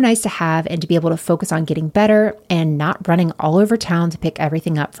so nice to have and to be able to focus on getting better and not running all over town to pick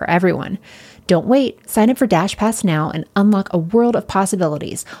everything up for everyone. Don't wait. Sign up for Dash Pass now and unlock a world of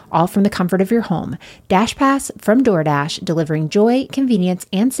possibilities, all from the comfort of your home. Dash Pass from DoorDash, delivering joy, convenience,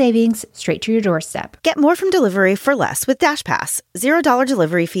 and savings straight to your doorstep. Get more from delivery for less with Dash Pass. $0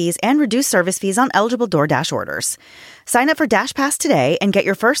 delivery fees and reduced service fees on eligible DoorDash orders. Sign up for Dash Pass today and get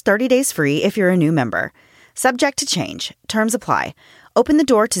your first 30 days free if you're a new member. Subject to change. Terms apply. Open the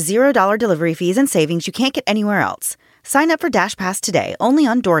door to $0 delivery fees and savings you can't get anywhere else. Sign up for Dash Pass today only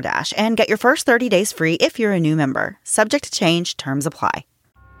on DoorDash and get your first 30 days free if you're a new member. Subject to change. Terms apply.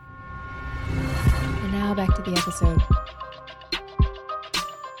 And now back to the episode.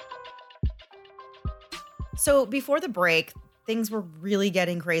 So before the break, things were really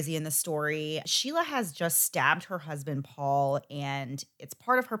getting crazy in the story. Sheila has just stabbed her husband, Paul, and it's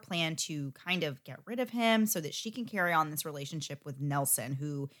part of her plan to kind of get rid of him so that she can carry on this relationship with Nelson,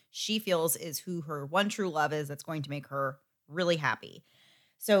 who she feels is who her one true love is that's going to make her really happy.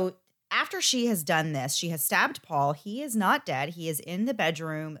 So after she has done this, she has stabbed Paul. He is not dead. He is in the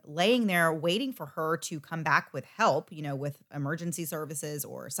bedroom, laying there, waiting for her to come back with help, with emergency services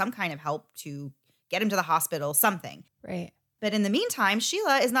or some kind of help to get him to the hospital, something. Right. But in the meantime,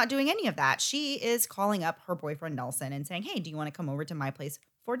 Sheila is not doing any of that. She is calling up her boyfriend, Nelson, and saying, hey, do you want to come over to my place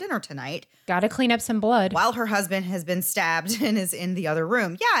for dinner tonight? Got to clean up some blood. While her husband has been stabbed and is in the other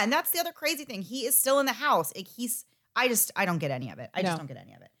room. Yeah, and that's the other crazy thing. He is still in the house. I don't get any of it. I just don't get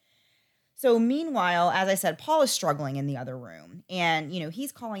any of it. So meanwhile, as I said, Paul is struggling in the other room. And,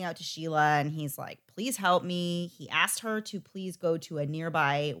 he's calling out to Sheila and he's like, please help me. He asked her to please go to a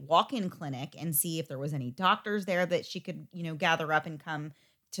nearby walk-in clinic and see if there was any doctors there that she could, gather up and come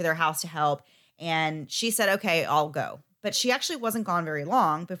to their house to help. And she said, okay, I'll go. But she actually wasn't gone very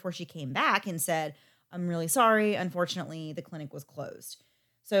long before she came back and said, I'm really sorry. Unfortunately, the clinic was closed.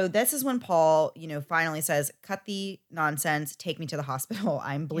 So this is when Paul, finally says, cut the nonsense, take me to the hospital.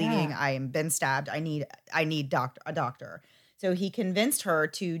 I'm bleeding. Yeah. I am been stabbed. I need a doctor. So he convinced her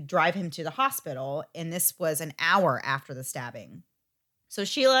to drive him to the hospital. And this was an hour after the stabbing. So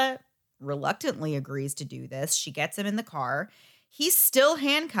Sheila reluctantly agrees to do this. She gets him in the car. He's still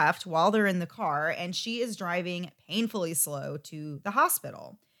handcuffed while they're in the car. And she is driving painfully slow to the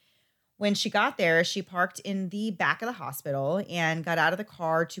hospital. When she got there, she parked in the back of the hospital and got out of the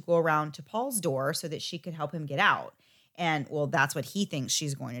car to go around to Paul's door so that she could help him get out. And, well, that's what he thinks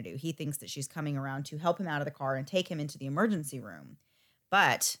she's going to do. He thinks that she's coming around to help him out of the car and take him into the emergency room.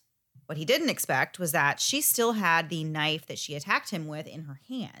 But what he didn't expect was that she still had the knife that she attacked him with in her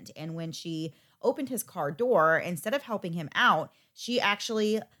hand. And when she opened his car door, instead of helping him out, she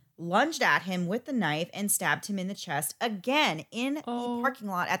actually lunged at him with the knife and stabbed him in the chest again in the parking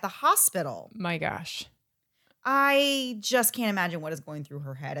lot at the hospital. My gosh. I just can't imagine what is going through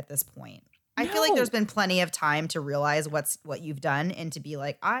her head at this point. I feel like there's been plenty of time to realize what you've done and to be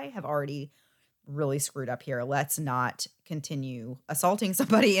like, I have already really screwed up here. Let's not continue assaulting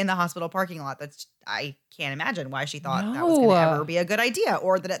somebody in the hospital parking lot. I can't imagine why she thought that was going to ever be a good idea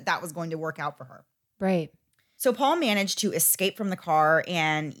or that that was going to work out for her. Right. So Paul managed to escape from the car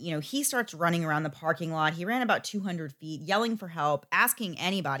and, he starts running around the parking lot. He ran about 200 feet, yelling for help, asking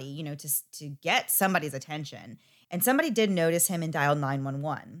anybody, to get somebody's attention. And somebody did notice him and dialed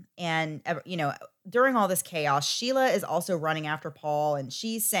 911. And, during all this chaos, Sheila is also running after Paul and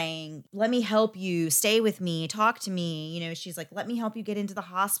she's saying, let me help you, stay with me, talk to me. She's like, let me help you get into the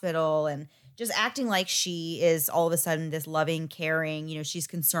hospital and just acting like she is all of a sudden this loving, caring, she's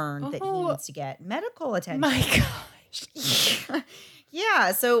concerned that he needs to get medical attention. My gosh.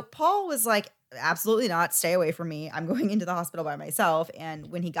 Yeah. So Paul was like, absolutely not. Stay away from me. I'm going into the hospital by myself. And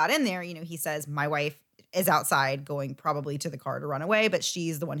when he got in there, he says, my wife is outside going probably to the car to run away, but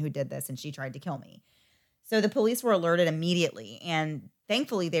she's the one who did this and she tried to kill me. So the police were alerted immediately and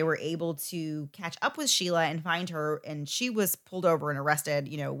thankfully they were able to catch up with Sheila and find her, and she was pulled over and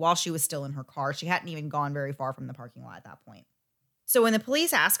arrested, while she was still in her car. She hadn't even gone very far from the parking lot at that point. So when the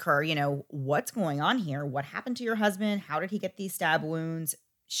police ask her, what's going on here? What happened to your husband? How did he get these stab wounds?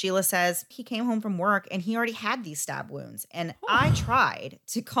 Sheila says he came home from work and he already had these stab wounds. And I tried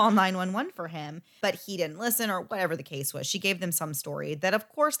to call 911 for him, but he didn't listen or whatever the case was. She gave them some story that, of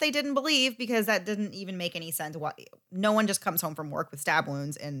course, they didn't believe because that didn't even make any sense. No one just comes home from work with stab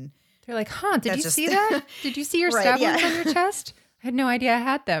wounds. And they're like, did you see that? Did you see your stab wounds on your chest? I had no idea I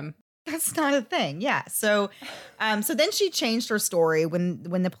had them. That's not a thing. Yeah. So then she changed her story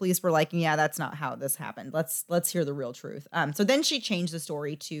when the police were like, yeah, that's not how this happened. Let's hear the real truth. So then she changed the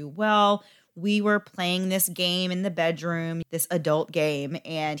story to, well, we were playing this game in the bedroom, this adult game,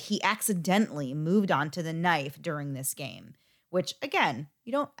 and he accidentally moved onto the knife during this game, which, again,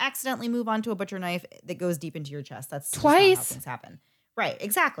 you don't accidentally move onto a butcher knife that goes deep into your chest. That's just not how things happen. Right,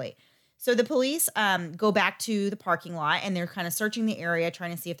 exactly. So the police go back to the parking lot, and they're kind of searching the area, trying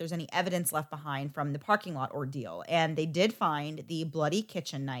to see if there's any evidence left behind from the parking lot ordeal. And they did find the bloody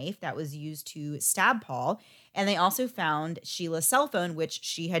kitchen knife that was used to stab Paul. And they also found Sheila's cell phone, which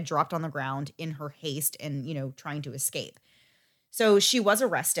she had dropped on the ground in her haste and, trying to escape. So she was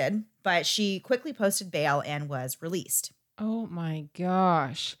arrested, but she quickly posted bail and was released. Oh my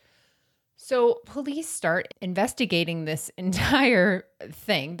gosh. So police start investigating this entire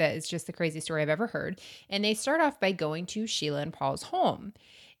thing that is just the craziest story I've ever heard. And they start off by going to Sheila and Paul's home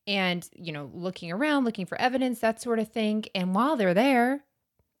and, looking around, looking for evidence, that sort of thing. And while they're there,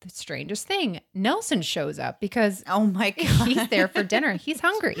 the strangest thing, Nelson shows up because oh my God, he's there for dinner. He's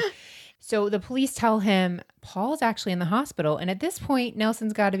hungry. So the police tell him Paul's actually in the hospital. And at this point,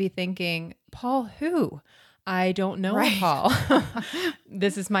 Nelson's got to be thinking, Paul who? I don't know Paul.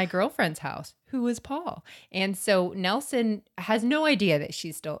 This is my girlfriend's house. Who is Paul? And so Nelson has no idea that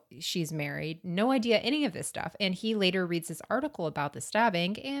she's married, no idea any of this stuff. And he later reads this article about the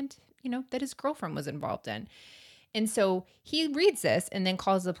stabbing and, that his girlfriend was involved in. And so he reads this and then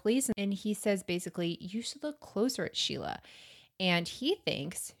calls the police and he says, basically, you should look closer at Sheila. And he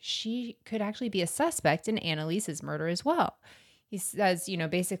thinks she could actually be a suspect in Annalise's murder as well. He says,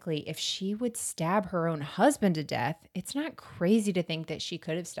 basically, if she would stab her own husband to death, it's not crazy to think that she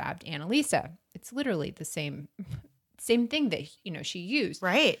could have stabbed Annalisa. It's literally the same thing that, she used.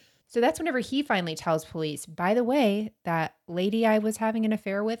 Right. So that's whenever he finally tells police, by the way, that lady I was having an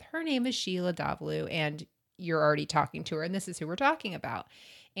affair with, her name is Sheila Davlou, and you're already talking to her, and this is who we're talking about.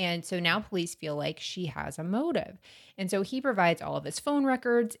 And so now police feel like she has a motive. And so he provides all of his phone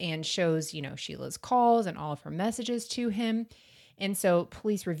records and shows, Sheila's calls and all of her messages to him. And so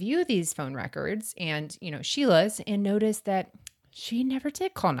police review these phone records and, Sheila's and notice that she never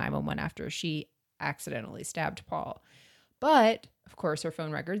did call 911 after she accidentally stabbed Paul. But, of course, her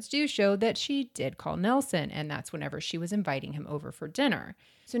phone records do show that she did call Nelson, and that's whenever she was inviting him over for dinner.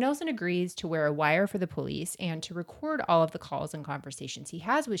 So Nelson agrees to wear a wire for the police and to record all of the calls and conversations he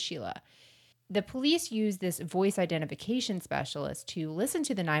has with Sheila. The police use this voice identification specialist to listen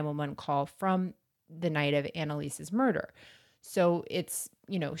to the 911 call from the night of Annalise's murder. So it's,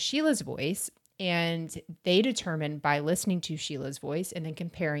 Sheila's voice, and they determined by listening to Sheila's voice and then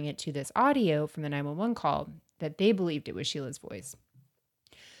comparing it to this audio from the 911 call that they believed it was Sheila's voice.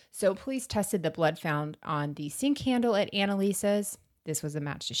 So police tested the blood found on the sink handle at Annalisa's. This was a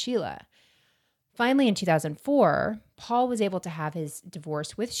match to Sheila. Finally, in 2004, Paul was able to have his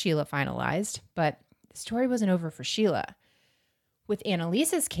divorce with Sheila finalized, but the story wasn't over for Sheila. With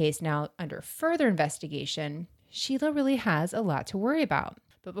Annalisa's case now under further investigation, Sheila really has a lot to worry about.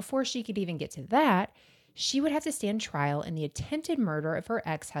 But before she could even get to that, she would have to stand trial in the attempted murder of her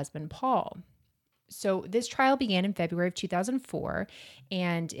ex-husband, Paul. So this trial began in February of 2004,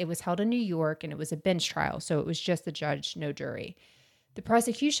 and it was held in New York, and it was a bench trial, so it was just the judge, no jury. The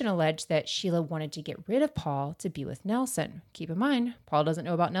prosecution alleged that Sheila wanted to get rid of Paul to be with Nelson. Keep in mind, Paul doesn't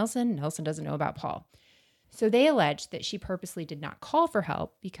know about Nelson. Nelson doesn't know about Paul. So they alleged that she purposely did not call for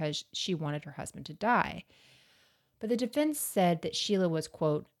help because she wanted her husband to die. But the defense said that Sheila was,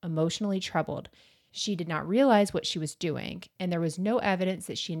 quote, emotionally troubled. She did not realize what she was doing, and there was no evidence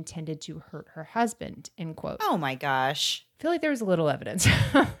that she intended to hurt her husband, end quote. Oh my gosh. I feel like there was a little evidence.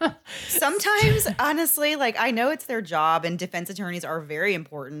 Sometimes, honestly, I know it's their job, and defense attorneys are very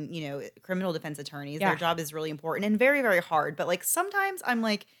important, criminal defense attorneys. Yeah. Their job is really important and very, very hard. But sometimes I'm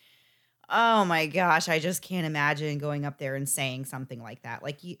like, oh my gosh, I just can't imagine going up there and saying something like that.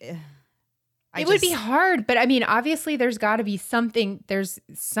 It would be hard, but I mean, obviously there's got to be something, there's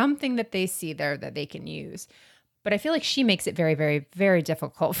something that they see there that they can use. But I feel like she makes it very, very, very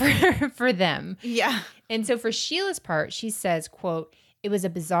difficult for them. Yeah. And so for Sheila's part, she says, quote, it was a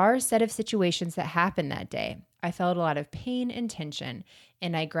bizarre set of situations that happened that day. I felt a lot of pain and tension,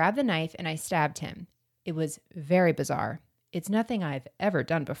 and I grabbed the knife and I stabbed him. It was very bizarre. It's nothing I've ever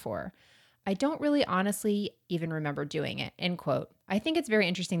done before. I don't really honestly even remember doing it, end quote. I think it's very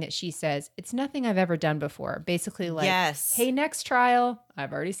interesting that she says, it's nothing I've ever done before. Basically yes. Hey, next trial,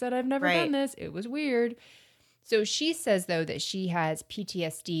 I've already said I've never done this. It was weird. So she says, though, that she has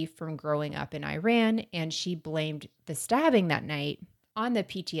PTSD from growing up in Iran, and she blamed the stabbing that night on the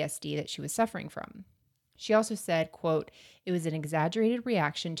PTSD that she was suffering from. She also said, quote, "It was an exaggerated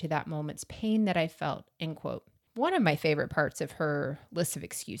reaction to that moment's pain that I felt," end quote. One of my favorite parts of her list of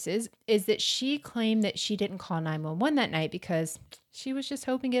excuses is that she claimed that she didn't call 911 that night because she was just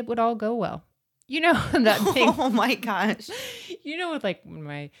hoping it would all go well. You know, that thing. Oh my gosh. You know, with like when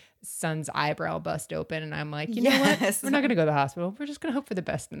my son's eyebrow bust open and I'm like, you know what? We're not going to go to the hospital. We're just going to hope for the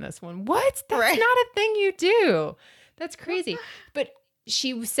best in this one. What? That's not a thing you do. That's crazy. But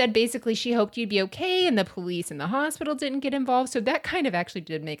she said basically she hoped you'd be okay and the police and the hospital didn't get involved. So that kind of actually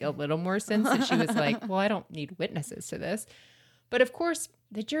did make a little more sense that she was like, well, I don't need witnesses to this. But of course,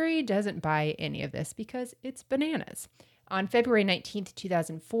 the jury doesn't buy any of this because it's bananas. On February 19th,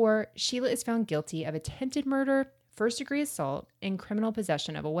 2004, Sheila is found guilty of attempted murder, first-degree assault, and criminal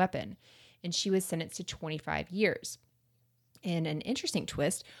possession of a weapon, and she was sentenced to 25 years. In an interesting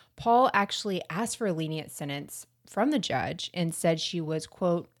twist, Paul actually asked for a lenient sentence from the judge and said she was,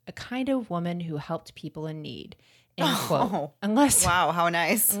 quote, "a kind of woman who helped people in need," end quote. Wow, how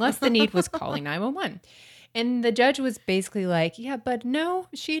nice. Unless the need was calling 911. And the judge was basically like, yeah, but no,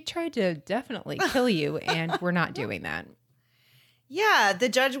 she tried to definitely kill you, and we're not doing that. Yeah, the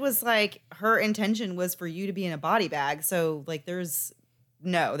judge was like, her intention was for you to be in a body bag. So, like, there's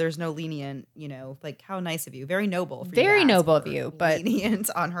no lenient, like, how nice of you. Very noble. Very noble of you, but lenient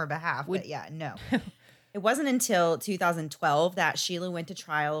on her behalf. But yeah, no. It wasn't until 2012 that Sheila went to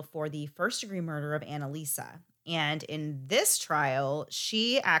trial for the first-degree murder of Annalisa. And in this trial,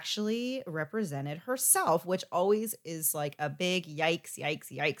 she actually represented herself, which always is like a big yikes,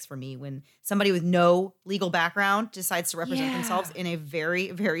 yikes, yikes for me when somebody with no legal background decides to represent themselves in a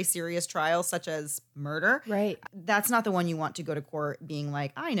very, very serious trial, such as murder. Right. That's not the one you want to go to court being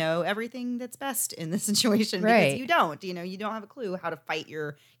like, I know everything that's best in this situation, because you don't. You don't have a clue how to fight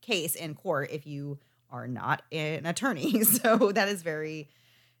your case in court if you are not an attorney. So that is very...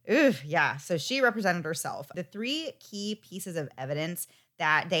 yeah. So she represented herself. The three key pieces of evidence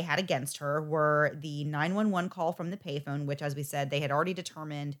that they had against her were the 911 call from the payphone, which, as we said, they had already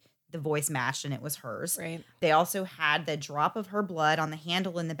determined the voice matched and it was hers. Right. They also had the drop of her blood on the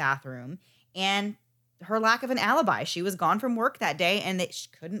handle in the bathroom and her lack of an alibi. She was gone from work that day and they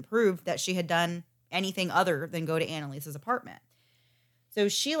couldn't prove that she had done anything other than go to Annalisa's apartment. So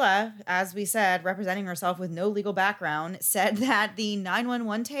Sheila, as we said, representing herself with no legal background, said that the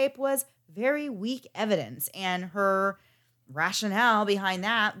 911 tape was very weak evidence. And her rationale behind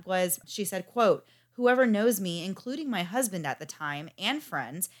that was, she said, quote, "Whoever knows me, including my husband at the time and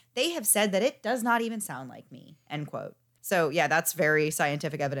friends, they have said that it does not even sound like me," end quote. So yeah, that's very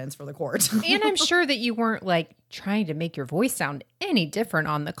scientific evidence for the court. And I'm sure that you weren't like trying to make your voice sound any different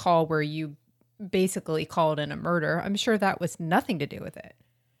on the call where you basically called in a murder. I'm sure that was nothing to do with it.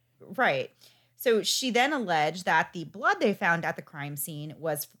 Right. So she then alleged that the blood they found at the crime scene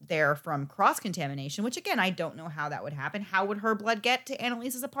was there from cross-contamination, which, again, I don't know how that would happen. How would her blood get to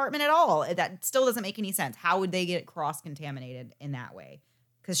Annalisa's apartment at all? That still doesn't make any sense. How would they get cross-contaminated in that way?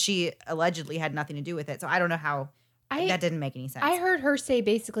 Because she allegedly had nothing to do with it. So I don't know how. That didn't make any sense. I heard her say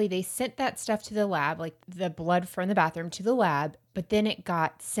basically they sent that stuff to the lab, like the blood from the bathroom to the lab, but then it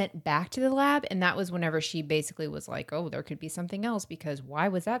got sent back to the lab. And that was whenever she basically was like, oh, there could be something else because why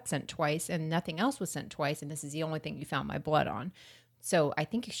was that sent twice and nothing else was sent twice? And this is the only thing you found my blood on. So I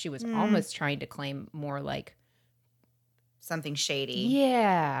think she was almost trying to claim more like something shady.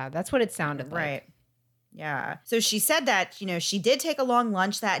 Yeah, that's what it sounded like. Right. Yeah. So she said that, she did take a long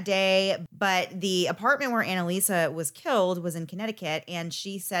lunch that day, but the apartment where Annalisa was killed was in Connecticut. And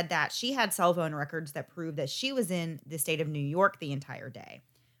she said that she had cell phone records that proved that she was in the state of New York the entire day,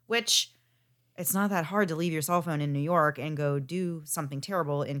 which it's not that hard to leave your cell phone in New York and go do something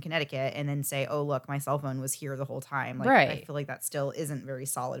terrible in Connecticut and then say, oh, look, my cell phone was here the whole time. Like, right. I feel like that still isn't very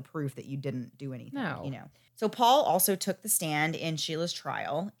solid proof that you didn't do anything, No. So Paul also took the stand in Sheila's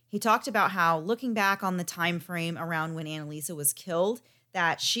trial. He talked about how, looking back on the time frame around when Annalisa was killed,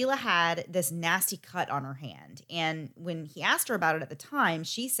 that Sheila had this nasty cut on her hand. And when he asked her about it at the time,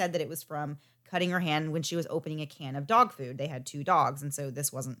 she said that it was from cutting her hand when she was opening a can of dog food. They had 2 dogs, and so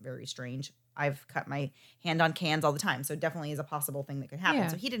this wasn't very strange. I've cut my hand on cans all the time, so it definitely is a possible thing that could happen. Yeah.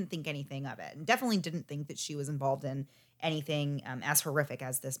 So he didn't think anything of it, and definitely didn't think that she was involved in anything as horrific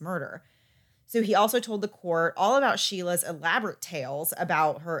as this murder. So he also told the court all about Sheila's elaborate tales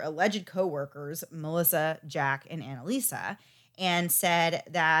about her alleged coworkers, Melissa, Jack, and Annalisa, and said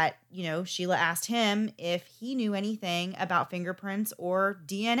that, Sheila asked him if he knew anything about fingerprints or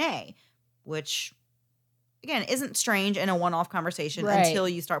DNA, which, again, isn't strange in a one-off conversation until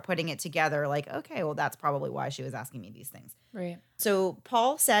you start putting it together like, okay, well, that's probably why she was asking me these things. Right. So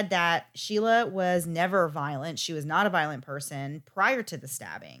Paul said that Sheila was never violent. She was not a violent person prior to the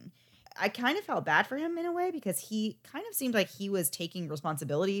stabbing. I kind of felt bad for him in a way because he kind of seemed like he was taking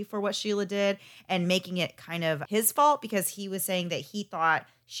responsibility for what Sheila did and making it kind of his fault because he was saying that he thought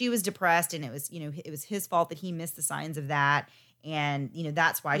she was depressed and it was, it was his fault that he missed the signs of that. And,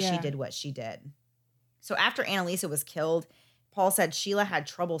 that's why she did what she did. So after Annalisa was killed, Paul said Sheila had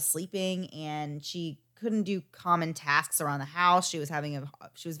trouble sleeping and she couldn't do common tasks around the house. She was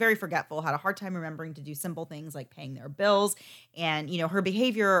very forgetful, had a hard time remembering to do simple things like paying their bills. And, her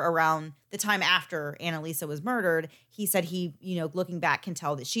behavior around the time after Annalisa was murdered, he said he, looking back can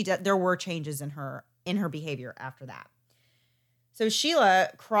tell that there were changes in her behavior after that. So Sheila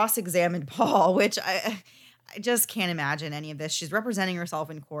cross-examined Paul, which I just can't imagine any of this. She's representing herself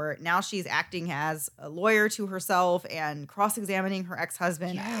in court. Now she's acting as a lawyer to herself and cross-examining her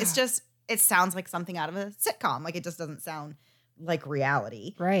ex-husband. Yeah. It sounds like something out of a sitcom. Like, it just doesn't sound like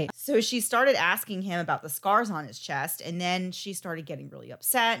reality. Right. So she started asking him about the scars on his chest, and then she started getting really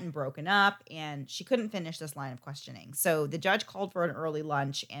upset and broken up, and she couldn't finish this line of questioning. So the judge called for an early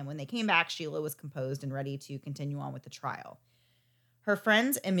lunch, and when they came back, Sheila was composed and ready to continue on with the trial. Her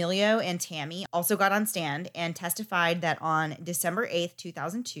friends Emilio and Tammy also got on stand and testified that on December 8th,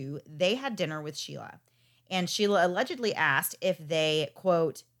 2002, they had dinner with Sheila. And Sheila allegedly asked if they,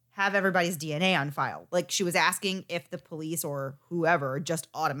 quote, have everybody's DNA on file. Like, she was asking if the police or whoever just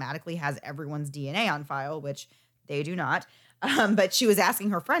automatically has everyone's DNA on file, which they do not. But she was asking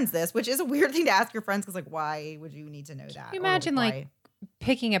her friends this, which is a weird thing to ask your friends because, like, why would you need to know that? Can you imagine, like,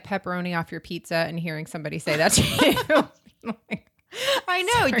 picking a pepperoni off your pizza and hearing somebody say that to you? I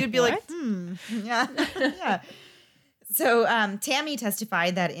know. Sorry, you'd be what? Yeah. Yeah. So Tammy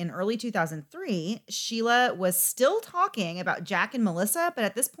testified that in early 2003, Sheila was still talking about Jack and Melissa, but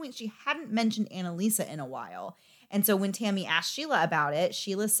at this point, she hadn't mentioned Annalisa in a while. And so when Tammy asked Sheila about it,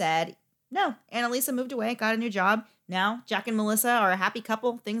 Sheila said, no, Annalisa moved away, got a new job. Now Jack and Melissa are a happy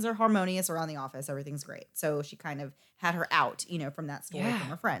couple. Things are harmonious around the office. Everything's great. So she kind of had her out, from that story from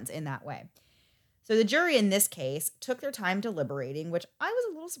her friends in that way. So the jury in this case took their time deliberating, which I was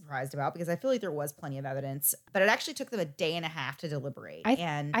a little surprised about because I feel like there was plenty of evidence, but it actually took them a day and a half to deliberate.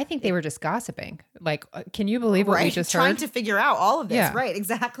 I think they were just gossiping. Like, can you believe what we just heard? Trying to figure out all of this. Yeah. Right,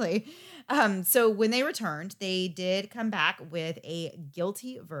 exactly. So when they returned, they did come back with a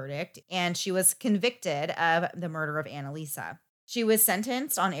guilty verdict, and she was convicted of the murder of Annalisa. She was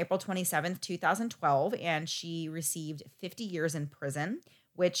sentenced on April 27th, 2012, and she received 50 years in prison,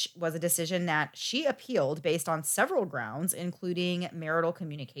 which was a decision that she appealed based on several grounds, including marital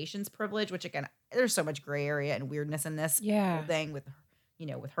communications privilege, which, again, there's so much gray area and weirdness in this whole thing with,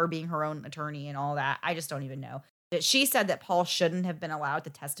 with her being her own attorney and all that. I just don't even know. She said that Paul shouldn't have been allowed to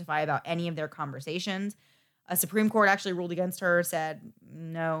testify about any of their conversations. A Supreme Court actually ruled against her, said,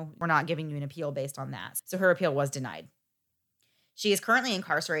 no, we're not giving you an appeal based on that. So her appeal was denied. She is currently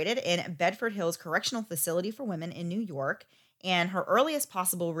incarcerated in Bedford Hills Correctional Facility for Women in New York. And her earliest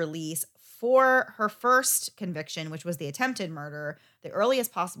possible release for her first conviction, which was the attempted murder, the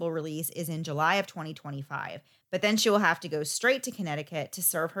earliest possible release is in July of 2025. But then she will have to go straight to Connecticut to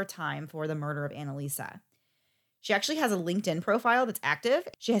serve her time for the murder of Annalisa. She actually has a LinkedIn profile that's active.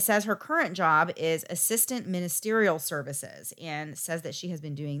 She says her current job is Assistant Ministerial Services and says that she has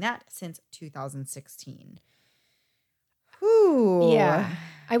been doing that since 2016. Whew. Yeah.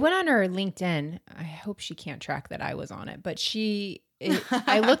 I went on her LinkedIn. I hope she can't track that I was on it, but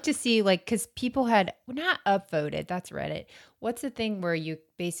I looked to see, like, because people had not upvoted. That's Reddit. What's the thing where you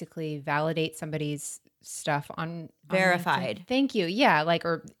basically validate somebody's stuff on verified? Thank you. Yeah. Like,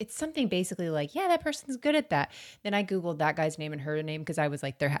 or it's something basically like, yeah, that person's good at that. Then I Googled that guy's name and her name because I was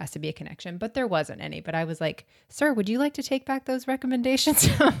like, there has to be a connection, but there wasn't any. But I was like, sir, would you like to take back those recommendations?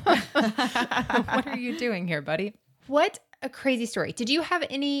 What are you doing here, buddy? What a crazy story. Did you have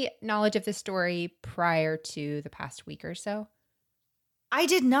any knowledge of this story prior to the past week or so? I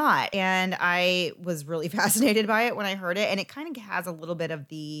did not. And I was really fascinated by it when I heard it. And it kind of has a little bit of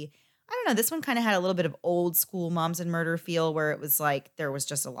this one kind of had a little bit of old school Moms and Murder feel where it was like there was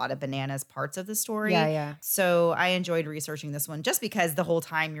just a lot of bananas parts of the story. Yeah. So I enjoyed researching this one just because the whole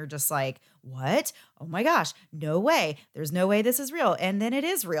time you're just like, what? Oh my gosh, no way. There's no way this is real. And then it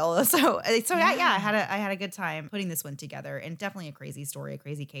is real. So I had a good time putting this one together, and definitely a crazy story, a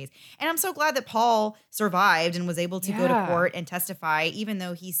crazy case. And I'm so glad that Paul survived and was able to go to court and testify, even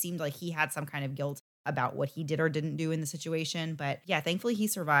though he seemed like he had some kind of guilt about what he did or didn't do in the situation. But yeah, thankfully he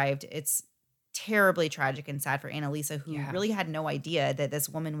survived. It's terribly tragic and sad for Annalisa, who really had no idea that this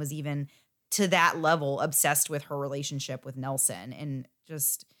woman was even to that level obsessed with her relationship with Nelson, and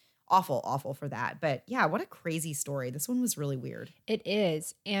just awful for that. But yeah, what a crazy story. This one was really weird. It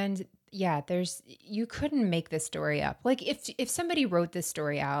is. And Yeah, you couldn't make this story up. Like if somebody wrote this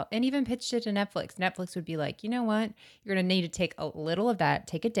story out and even pitched it to Netflix, Netflix would be like, you know what? You're going to need to take a little of that,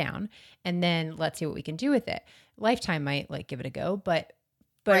 take it down, and then let's see what we can do with it. Lifetime might like give it a go, but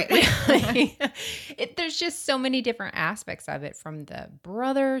Right. there's just so many different aspects of it, from the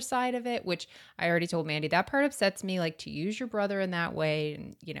brother side of it, which I already told Mandy, that part upsets me, like to use your brother in that way,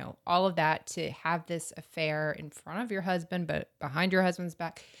 and all of that, to have this affair in front of your husband but behind your husband's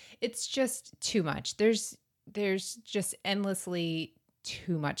back. It's just too much. There's just endlessly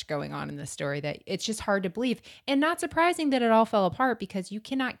too much going on in this story that it's just hard to believe, and not surprising that it all fell apart, because you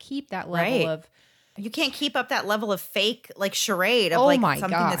cannot keep that level of. You can't keep up that level of fake, like, charade of something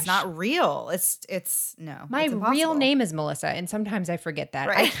that's not real. It's no. My real name is Melissa, and sometimes I forget that.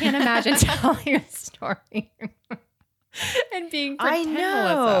 Right. I can't imagine telling a story and being pretend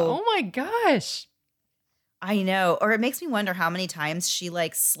Melissa. Oh my gosh. I know. Or it makes me wonder how many times she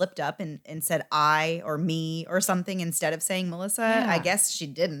like slipped up and said I or me or something instead of saying Melissa. Yeah. I guess she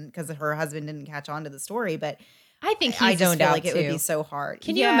didn't, because her husband didn't catch on to the story, but I think he I just zoned feel out like too. It would be so hard.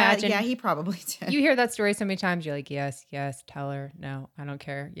 Can you imagine? Yeah, he probably did. You hear that story so many times, you're like, yes, yes, tell her. No, I don't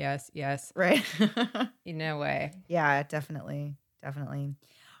care. Yes, yes. Right. No way. Yeah, definitely. Definitely.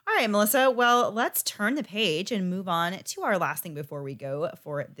 All right, Melissa. Well, let's turn the page and move on to our last thing before we go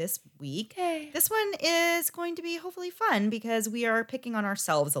for this week. Okay. This one is going to be hopefully fun, because we are picking on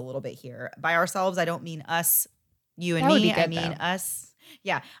ourselves a little bit here. By ourselves, I don't mean us, you and That would me. be good, I mean though. us.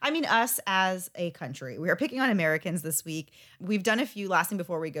 Yeah, I mean us as a country. We are picking on Americans this week. We've done a few last thing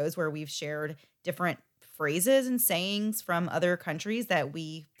before we goes where we've shared different phrases and sayings from other countries that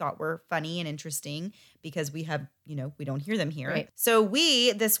we thought were funny and interesting, because we have, we don't hear them here. Right. So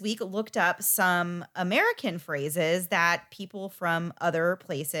we this week looked up some American phrases that people from other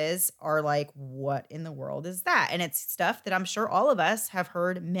places are like, what in the world is that? And it's stuff that I'm sure all of us have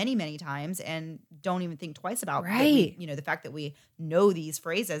heard many, many times and don't even think twice about. Right. The fact that we know these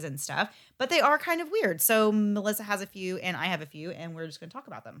phrases and stuff, but they are kind of weird. So Melissa has a few and I have a few, and we're just going to talk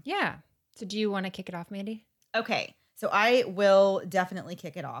about them. Yeah. So do you want to kick it off, Mandy? Okay. So I will definitely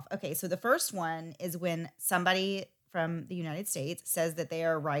kick it off. Okay. So the first one is when somebody from the United States says that they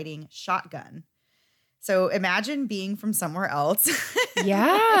are riding shotgun. So imagine being from somewhere else.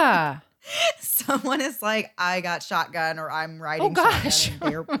 Yeah. Someone is like, I got shotgun, or I'm riding gosh.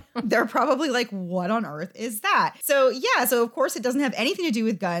 shotgun. And they're probably like, what on earth is that? So yeah, so of course it doesn't have anything to do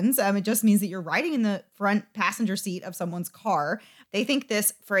with guns. It just means that you're riding in the front passenger seat of someone's car. They think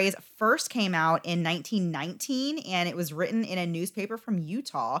this phrase first came out in 1919, and it was written in a newspaper from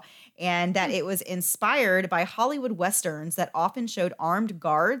Utah, and that it was inspired by Hollywood Westerns that often showed armed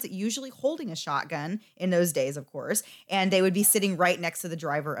guards, usually holding a shotgun in those days, of course, and they would be sitting right next to the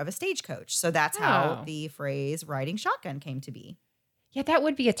driver of a stagecoach. So that's how the phrase riding shotgun came to be. Yeah, that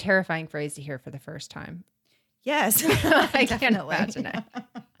would be a terrifying phrase to hear for the first time. Yes. I can't imagine it.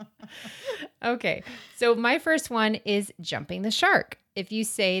 Okay, so my first one is jumping the shark. If you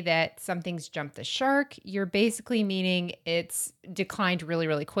say that something's jumped the shark, you're basically meaning it's declined really,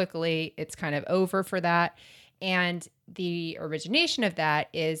 really quickly. It's kind of over for that. And the origination of that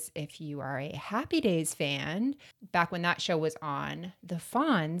is, if you are a Happy Days fan, back when that show was on, the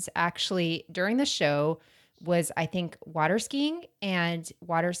Fonz actually, during the show, was, I think, water skiing and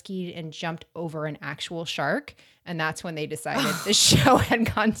jumped over an actual shark. And that's when they decided the show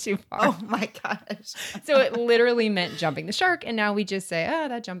had gone too far. Oh my gosh. So it literally meant jumping the shark. And now we just say, oh,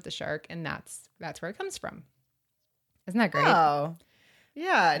 that jumped the shark. And that's where it comes from. Isn't that great? Oh,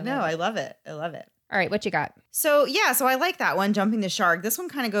 yeah. I love it. I love it. All right, what you got? So I like that one, jumping the shark. This one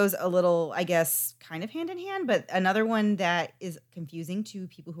kind of goes a little, I guess, kind of hand in hand, but another one that is confusing to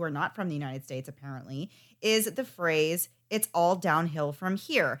people who are not from the United States, apparently, is the phrase, it's all downhill from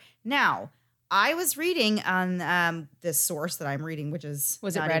here. Now, I was reading on this source that I'm reading, which is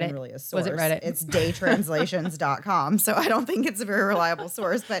Was it not Reddit? even really a source. Was it Reddit? It's daytranslations.com. So I don't think it's a very reliable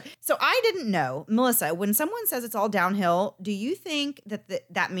source. But so I didn't know. Melissa, when someone says it's all downhill, do you think that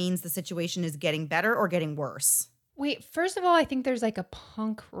that means the situation is getting better or getting worse? Wait, first of all, I think there's like a not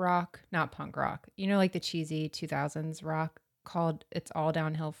punk rock, like the cheesy 2000s rock called It's All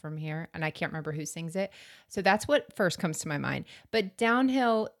Downhill From Here. And I can't remember who sings it. So that's what first comes to my mind. But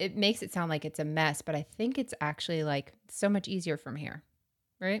downhill, it makes it sound like it's a mess, but I think it's actually like so much easier from here,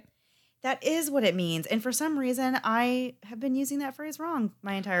 right? That is what it means. And for some reason, I have been using that phrase wrong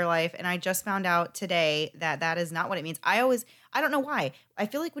my entire life. And I just found out today that is not what it means. I don't know why. I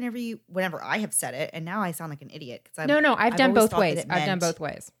feel like whenever I have said it, and now I sound like an idiot. No, I've done both ways. I've done both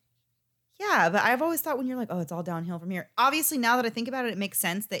ways. Yeah, but I've always thought when you're like, oh, it's all downhill from here. Obviously, now that I think about it, it makes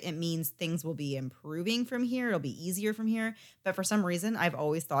sense that it means things will be improving from here. It'll be easier from here. But for some reason, I've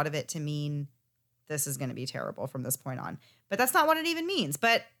always thought of it to mean this is going to be terrible from this point on. But that's not what it even means.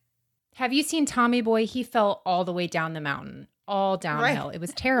 But have you seen Tommy Boy? He fell all the way down the mountain, all downhill. Right. It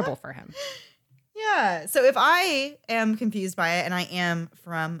was terrible for him. Yeah. So if I am confused by it and I am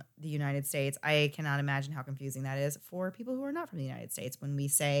from the United States, I cannot imagine how confusing that is for people who are not from the United States when we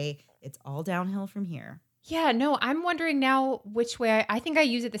say it's all downhill from here. Yeah, no, I'm wondering now which way I think I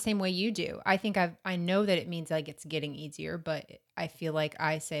use it the same way you do. I think I know that it means like it's getting easier, but I feel like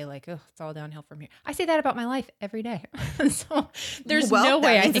I say like, oh, it's all downhill from here. I say that about my life every day. So there's no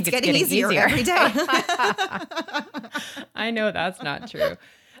way I think it's getting easier every day. I know that's not true.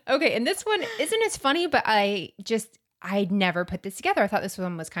 Okay, and this one isn't as funny, but I never put this together. I thought this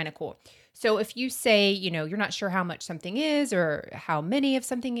one was kind of cool. So if you say, you're not sure how much something is or how many of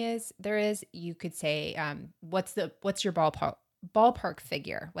something there is, you could say, what's your ballpark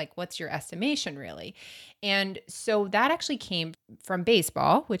figure? Like, what's your estimation really? And so that actually came from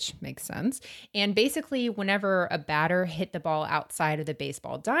baseball, which makes sense. And basically, whenever a batter hit the ball outside of the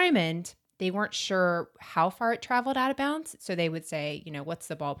baseball diamond, they weren't sure how far it traveled out of bounds. So they would say, what's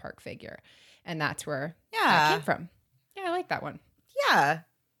the ballpark figure? And that's where that came from. Yeah, I like that one.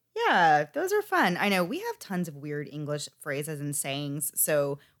 Yeah, those are fun. I know we have tons of weird English phrases and sayings,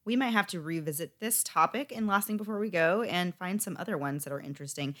 so we might have to revisit this topic in Last Thing Before We Go and find some other ones that are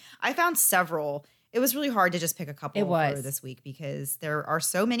interesting. I found several. It was really hard to just pick a couple for this week because there are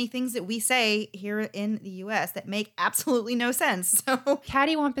so many things that we say here in the U.S. that make absolutely no sense. So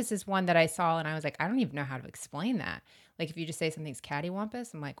cattywampus is one that I saw and I was like, I don't even know how to explain that. Like if you just say something's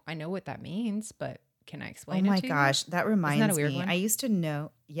cattywampus, I'm like, I know what that means, but can I explain it to you? Oh my gosh, that reminds me. Isn't that a weird one? I used to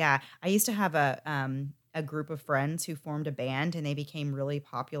know. Yeah, I used to have a group of friends who formed a band, and they became really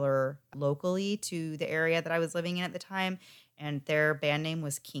popular locally to the area that I was living in at the time. And their band name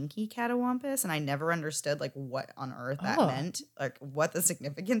was Kinky Catawampus, and I never understood like what on earth that meant, like what the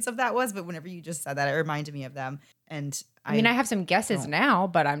significance of that was. But whenever you just said that, it reminded me of them. And I mean, I have some guesses now,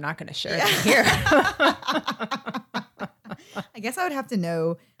 but I'm not going to share them here. I guess I would have to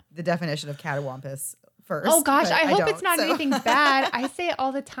know the definition of catawampus first. Oh gosh, I hope it's not anything bad. I say it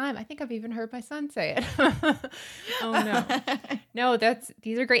all the time. I think I've even heard my son say it. Oh no.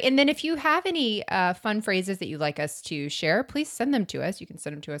 These are great. And then if you have any fun phrases that you'd like us to share, please send them to us. You can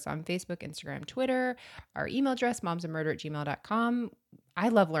send them to us on Facebook, Instagram, Twitter. Our email address, momsandmurder@gmail.com. I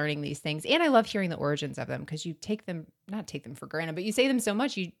love learning these things and I love hearing the origins of them because you not take them for granted, but you say them so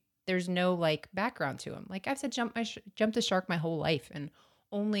much, there's no like background to them. Like I've said, jump the shark my whole life, and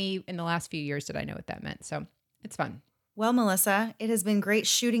only in the last few years did I know what that meant. So it's fun. Well, Melissa, it has been great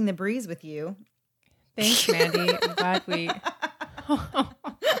shooting the breeze with you. Thanks, Mandy. I'm glad we...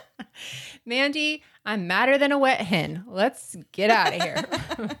 Mandy, I'm madder than a wet hen. Let's get out of here.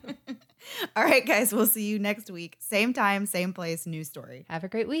 All right, guys. We'll see you next week. Same time, same place, new story. Have a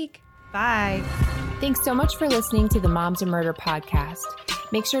great week. Bye. Thanks so much for listening to the Moms and Murder podcast.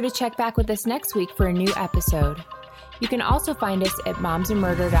 Make sure to check back with us next week for a new episode. You can also find us at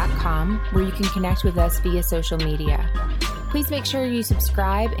momsandmurder.com, where you can connect with us via social media. Please make sure you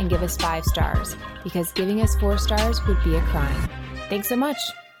subscribe and give us 5 stars, because giving us 4 stars would be a crime. Thanks so much.